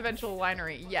Sky's eventual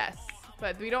winery? Yes,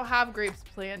 but we don't have grapes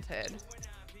planted.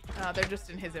 They're just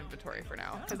in his inventory for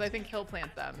now, because I think he'll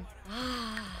plant them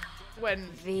when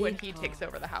he takes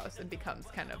over the house and becomes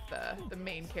kind of the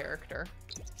main character.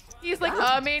 He's like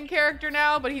a main character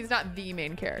now, but he's not the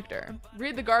main character.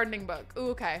 Read the gardening book. Ooh,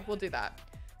 okay, we'll do that.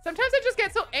 Sometimes I just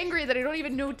get so angry that I don't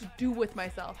even know what to do with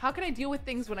myself. How can I deal with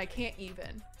things when I can't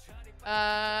even?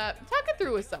 Talk it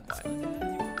through with someone.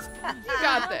 You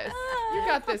got this. You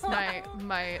got this,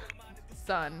 my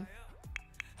son.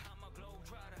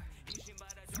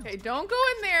 Okay, don't go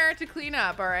in there to clean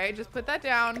up, all right? Just put that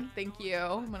down. Thank you.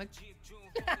 I'm gonna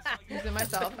use it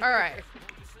myself. All right.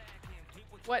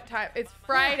 What time? It's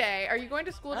Friday. Are you going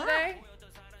to school today?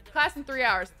 Class in 3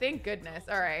 hours. Thank goodness.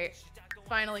 All right.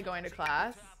 Finally going to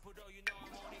class.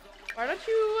 Why don't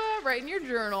you write in your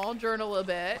journal a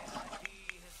bit.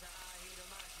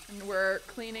 And we're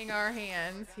cleaning our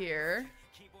hands here.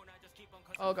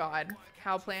 Oh God.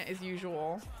 Cow plant as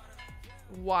usual.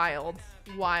 Wild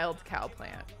cow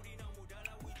plant.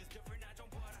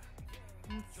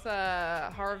 Let's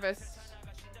harvest,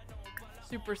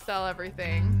 supercell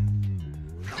everything.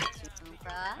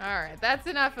 All right, that's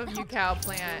enough of you, cow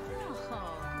plant.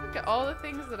 Look at all the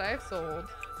things that I've sold.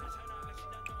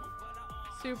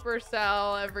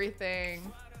 supercell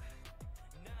everything.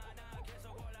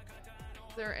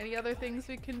 Is there any other things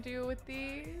we can do with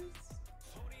these?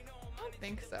 I don't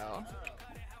think so.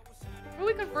 Oh,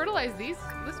 we can fertilize this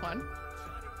one.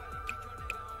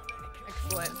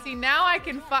 Excellent. See, now I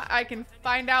can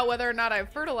find out whether or not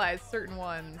I've fertilized certain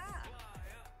ones.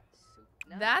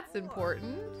 That's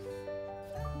important.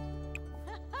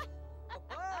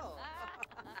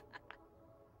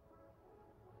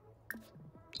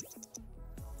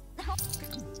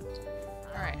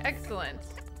 All right, excellent.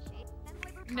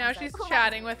 Now she's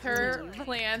chatting with her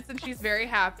plants and she's very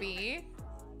happy.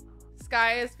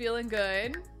 Sky is feeling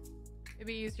good.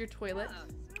 Maybe use your toilet.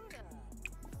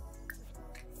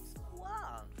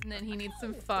 And then he needs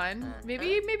some fun.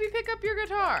 Maybe pick up your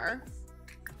guitar.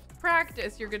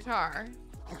 Practice your guitar.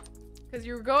 Because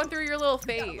you're going through your little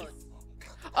phase.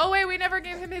 Oh wait, we never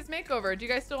gave him his makeover. Do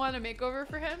you guys still want a makeover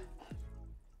for him?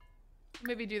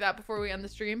 Maybe do that before we end the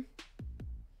stream.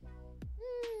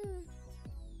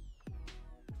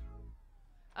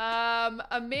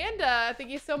 Amanda, thank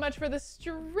you so much for the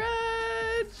stretch.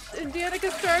 And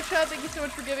Danica Star Chat, thank you so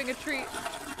much for giving a treat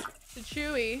to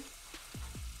Chewy.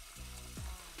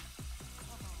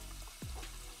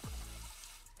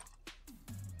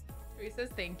 Chewy says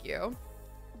thank you.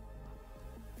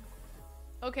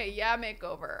 Okay, yeah,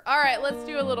 makeover. All right, let's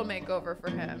do a little makeover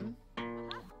for him.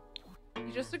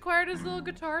 He just acquired his little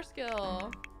guitar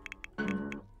skill.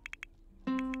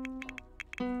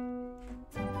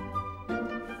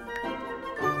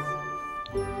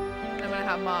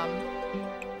 Have mom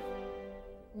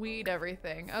weed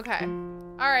everything. Okay.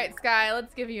 All right, Sky,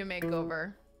 let's give you a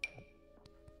makeover.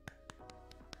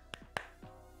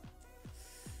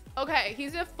 Okay,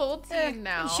 he's a full teen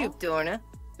now. Shoot, Dorna.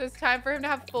 So it's time for him to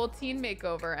have full teen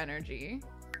makeover energy.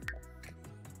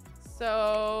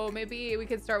 So maybe we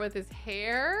could start with his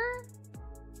hair.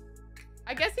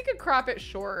 I guess he could crop it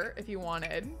short if you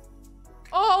wanted.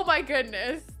 Oh my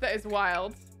goodness, that is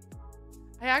wild.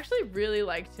 I actually really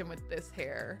liked him with this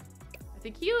hair. I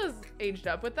think he was aged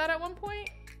up with that at one point.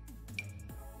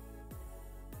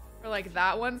 Or like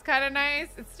that one's kind of nice.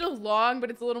 It's still long,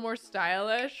 but it's a little more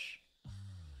stylish.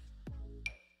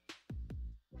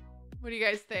 What do you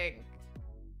guys think?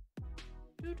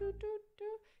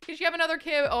 Can she have another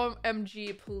kid?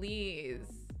 OMG, please.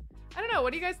 I don't know.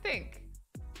 What do you guys think?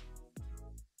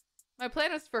 My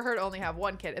plan is for her to only have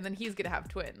one kid, and then he's gonna have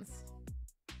twins.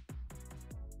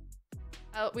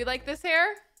 We like this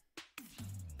hair.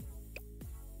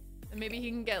 And maybe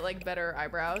he can get like better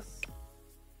eyebrows.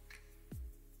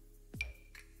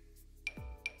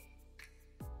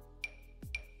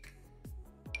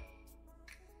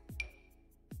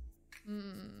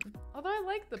 Although I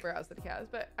like the brows that he has,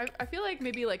 but I feel like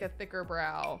maybe like a thicker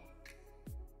brow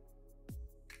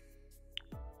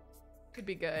could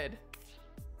be good.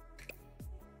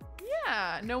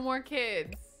 Yeah, no more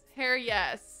kids. Hair,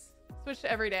 yes. Switch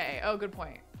to every day. Oh, good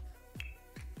point.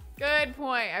 Good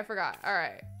point. I forgot. All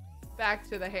right. Back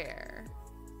to the hair.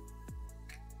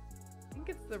 I think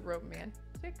it's the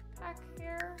romantic pack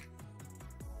hair.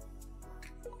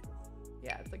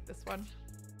 Yeah, it's like this one.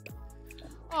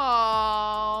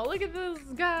 Oh, look at this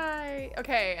guy.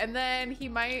 Okay, and then he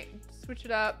might switch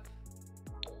it up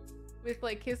with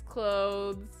like his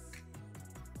clothes.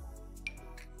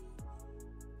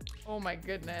 Oh my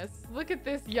goodness. Look at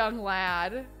this young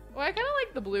lad. Well, I kind of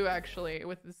like the blue actually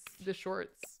with the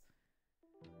shorts.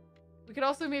 We could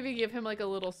also maybe give him like a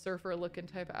little surfer looking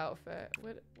type outfit.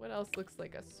 What else looks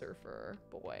like a surfer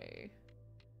boy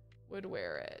would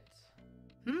wear it?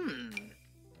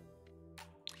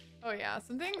 Oh yeah,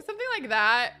 something like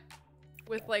that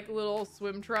with like little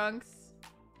swim trunks.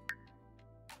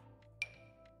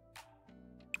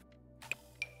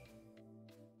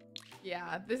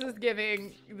 Yeah, this is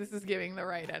giving the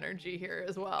right energy here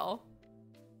as well.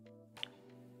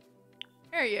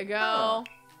 There you go. Oh.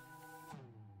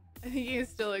 I think he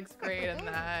still looks great in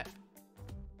that.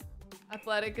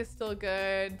 Athletic is still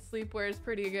good. Sleepwear is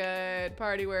pretty good.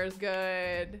 Party wear is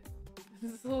good.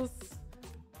 His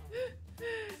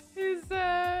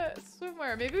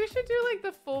swimwear. Maybe we should do like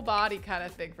the full body kind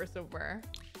of thing for swimwear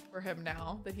for him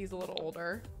now that he's a little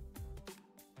older.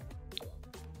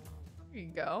 There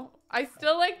you go. I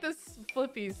still like the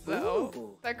flippies though.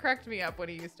 Ooh. That cracked me up when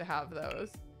he used to have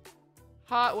those.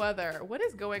 Hot weather. What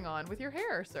is going on with your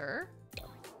hair, sir?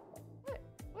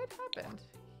 What happened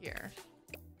here?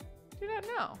 Do not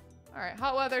know. All right,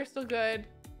 hot weather still good.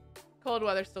 Cold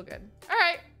weather still good. All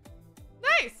right,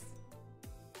 nice.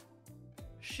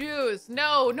 Shoes.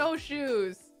 No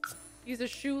shoes. He's a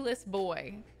shoeless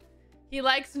boy. He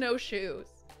likes no shoes.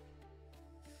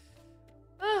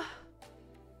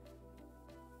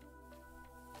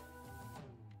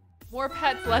 More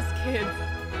pets, less kids.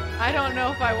 I don't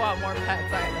know if I want more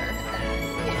pets either.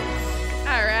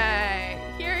 All right,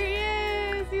 here he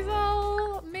is. He's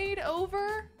all made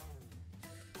over.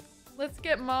 Let's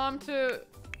get mom to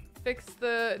fix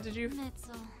the, did you?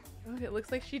 Oh, it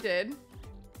looks like she did.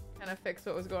 Kind of fix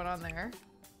what was going on there.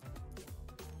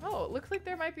 Oh, it looks like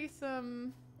there might be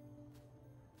some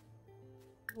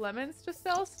lemons to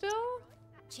sell still.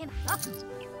 There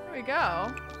we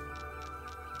go.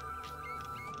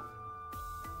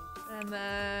 And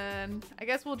then I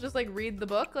guess we'll just like read the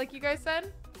book like you guys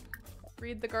said.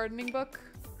 Read the gardening book.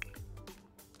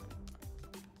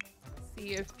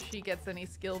 See if she gets any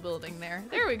skill building there.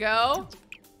 There we go.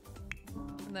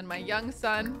 And then my young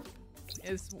son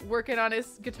is working on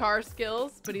his guitar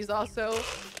skills, but he's also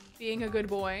being a good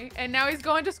boy. And now he's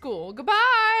going to school.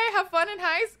 Goodbye. Have fun in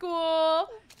high school.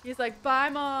 He's like, bye,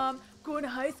 Mom. Going to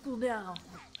high school now.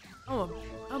 Oh,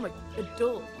 I'm an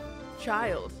adult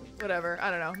child. Whatever. I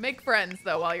don't know. Make friends,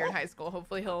 though, while you're in high school.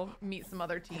 Hopefully he'll meet some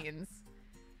other teens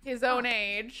his own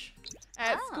age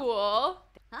at school.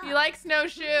 He likes no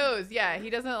shoes. Yeah,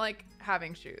 he doesn't like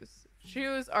having shoes.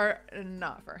 Shoes are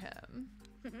not for him.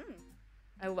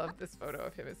 I love this photo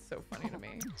of him. It's so funny to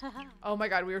me. Oh my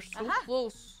god, we are so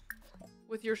close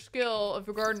with your skill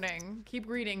of gardening. Keep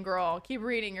reading, girl. Keep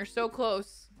reading. You're so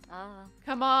close.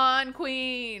 Come on,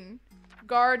 queen.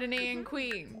 Gardening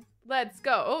queen. Let's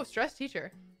go. Oh, stress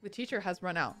teacher. The teacher has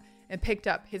run out and picked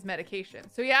up his medication.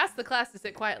 So he asked the class to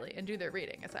sit quietly and do their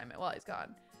reading assignment while he's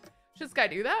gone. Should Sky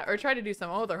do that or try to do some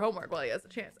other homework while he has a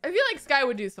chance? I feel like Sky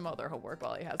would do some other homework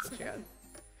while he has a chance.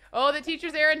 Oh, the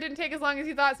teacher's errand didn't take as long as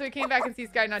he thought, so he came back and sees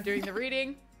Sky not doing the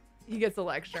reading. He gets a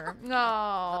lecture.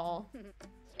 No.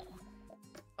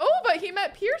 Oh, but he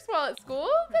met Pierce while at school.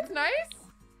 That's nice.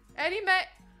 And he met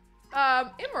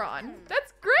Imran.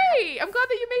 That's great. I'm glad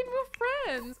that you made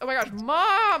more friends. Oh my gosh,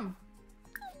 Mom.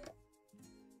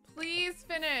 Please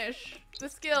finish the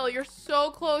skill. You're so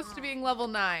close to being level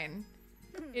 9.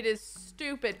 It is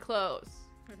stupid close.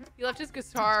 He left his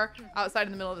guitar outside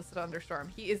in the middle of this thunderstorm.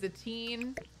 He is a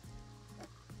teen.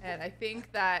 And I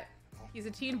think that he's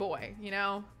a teen boy, you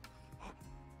know?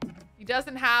 He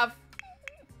doesn't have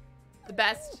the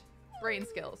best brain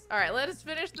skills. All right, let us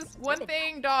finish this one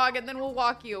thing, dog, and then we'll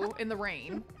walk you in the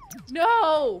rain.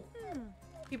 No!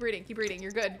 Keep reading, keep reading.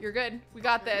 You're good, you're good. We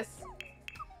got this.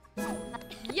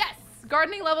 Yes!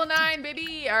 Gardening level 9,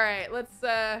 baby! All right, let's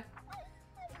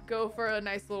go for a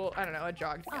nice little, I don't know, a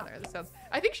jog together. This sounds,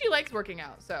 I think she likes working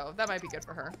out, so that might be good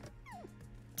for her.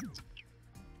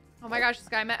 Oh my gosh, this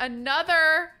guy met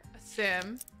another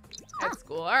sim at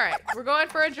school. All right, we're going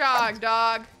for a jog,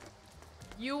 dog.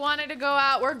 You wanted to go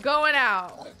out, we're going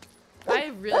out.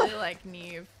 I really like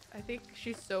Neve. I think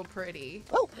she's so pretty.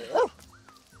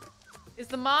 Is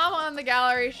the mom on the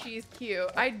gallery? She's cute.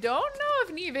 I don't know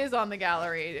if Neve is on the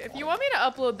gallery. If you want me to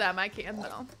upload them, I can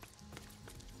though.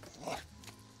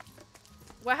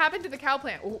 What happened to the cow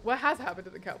plant? What has happened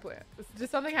to the cow plant? Did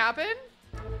something happen?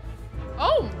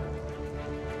 Oh!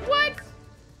 What?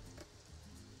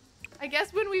 I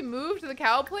guess when we moved the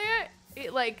cow plant,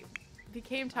 it like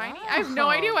became tiny. I have no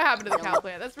idea what happened to the cow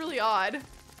plant. That's really odd.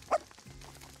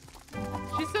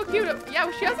 She's so cute.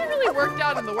 Yeah, she hasn't really worked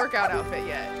out in the workout outfit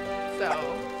yet. So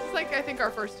it's like, I think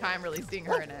our first time really seeing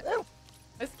her in it.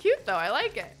 It's cute though, I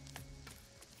like it.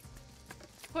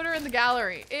 Put her in the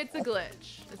gallery. It's a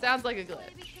glitch. It sounds like a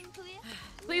glitch.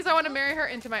 Please, I want to marry her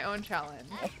into my own challenge.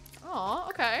 Oh,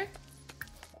 okay.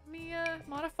 Let me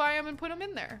modify them and put them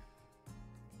in there.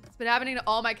 It's been happening to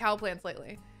all my cow plants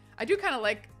lately. I do kind of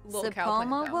like little cow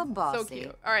plants though. So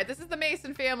cute. All right, this is the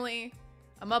Mason family.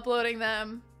 I'm uploading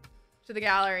them to the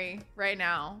gallery right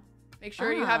now. Make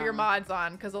sure you have your mods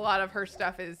on because a lot of her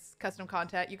stuff is custom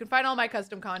content. You can find all my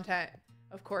custom content,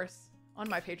 of course, on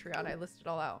my Patreon. I list it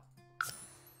all out.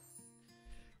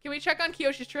 Can we check on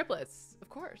Kiyoshi's triplets? Of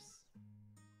course.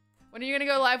 When are you going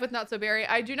to go live with Not So Berry?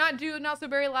 I do not do Not So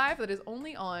Berry live. That is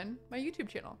only on my YouTube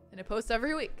channel. And it posts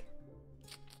every week.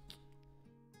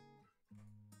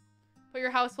 Put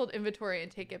your household inventory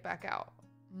and take it back out.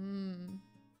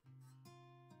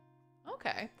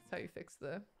 Okay. That's how you fix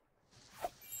the...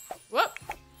 Whoop.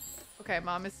 Okay,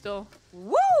 Mom is still...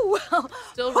 Woo!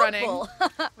 Still running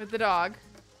with the dog.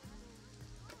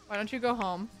 Why don't you go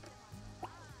home?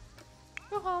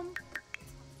 Go home.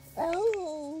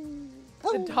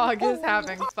 The dog is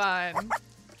having fun.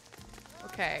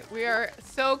 Okay, we are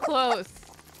so close.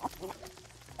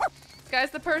 This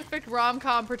guy's the perfect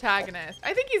rom-com protagonist.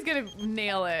 I think he's gonna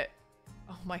nail it.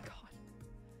 Oh my god.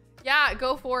 Yeah,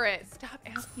 go for it. Stop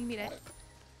asking me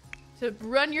to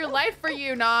run your life for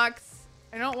you, Nox.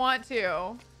 I don't want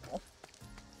to.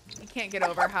 He can't get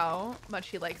over how much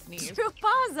he likes Neve.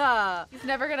 Trupaza. He's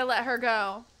never gonna let her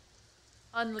go.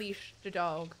 Unleash the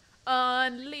dog.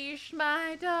 Unleash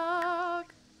my dog.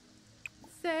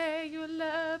 Say you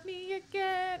love me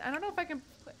again. I don't know if I can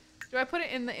put, do I put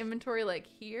it in the inventory like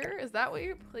here? Is that what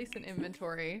you place in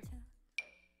inventory?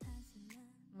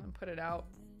 I'm gonna put it out.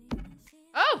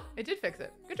 Oh, it did fix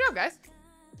it. Good job, guys.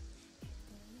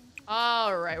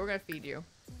 All right, we're gonna feed you.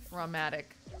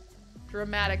 Dramatic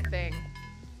thing.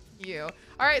 You.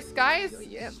 All right, Sky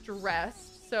is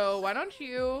stressed, so why don't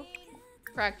you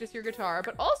practice your guitar?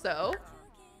 But also,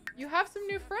 you have some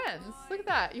new friends. Look at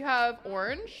that. You have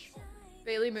Orange,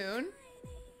 Bailey Moon,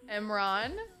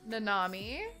 Emron,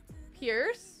 Nanami,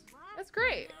 Pierce. That's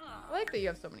great. I like that you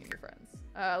have so many new friends.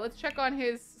 Let's check on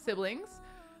his siblings.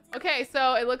 Okay,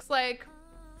 so it looks like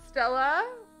Stella,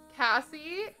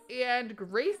 Cassie, and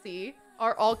Gracie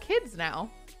are all kids now.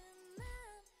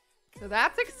 So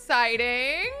that's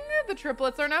exciting. The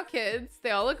triplets are now kids.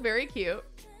 They all look very cute.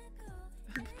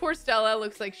 Poor Stella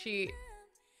looks like she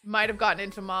might have gotten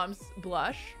into mom's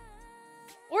blush.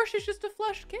 Or she's just a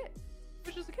flushed kid,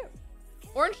 which is cute.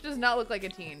 Orange does not look like a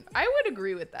teen. I would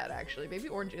agree with that, actually. Maybe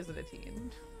Orange isn't a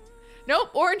teen.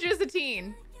 Nope, Orange is a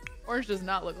teen. Orange does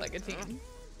not look like a teen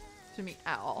to me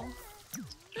at all.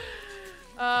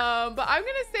 But I'm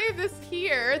gonna save this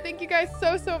here. Thank you guys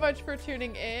so much for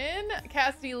tuning in.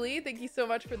 Cassidy Lee, thank you so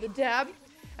much for the dab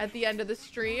at the end of the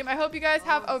stream. I hope you guys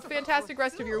have a fantastic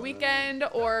rest of your weekend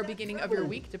or beginning of your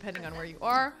week, depending on where you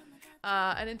are.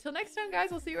 And until next time,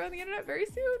 guys, I'll see you on the internet very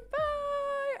soon. Bye!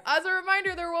 As a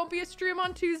reminder, there won't be a stream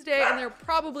on Tuesday, and there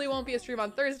probably won't be a stream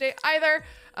on Thursday either.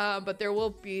 But there will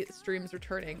be streams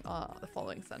returning the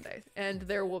following Sunday. And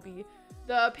there will be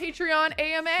the Patreon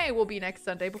AMA will be next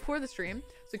Sunday before the stream.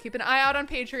 So keep an eye out on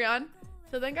Patreon.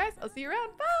 Till then, guys, I'll see you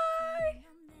around. Bye!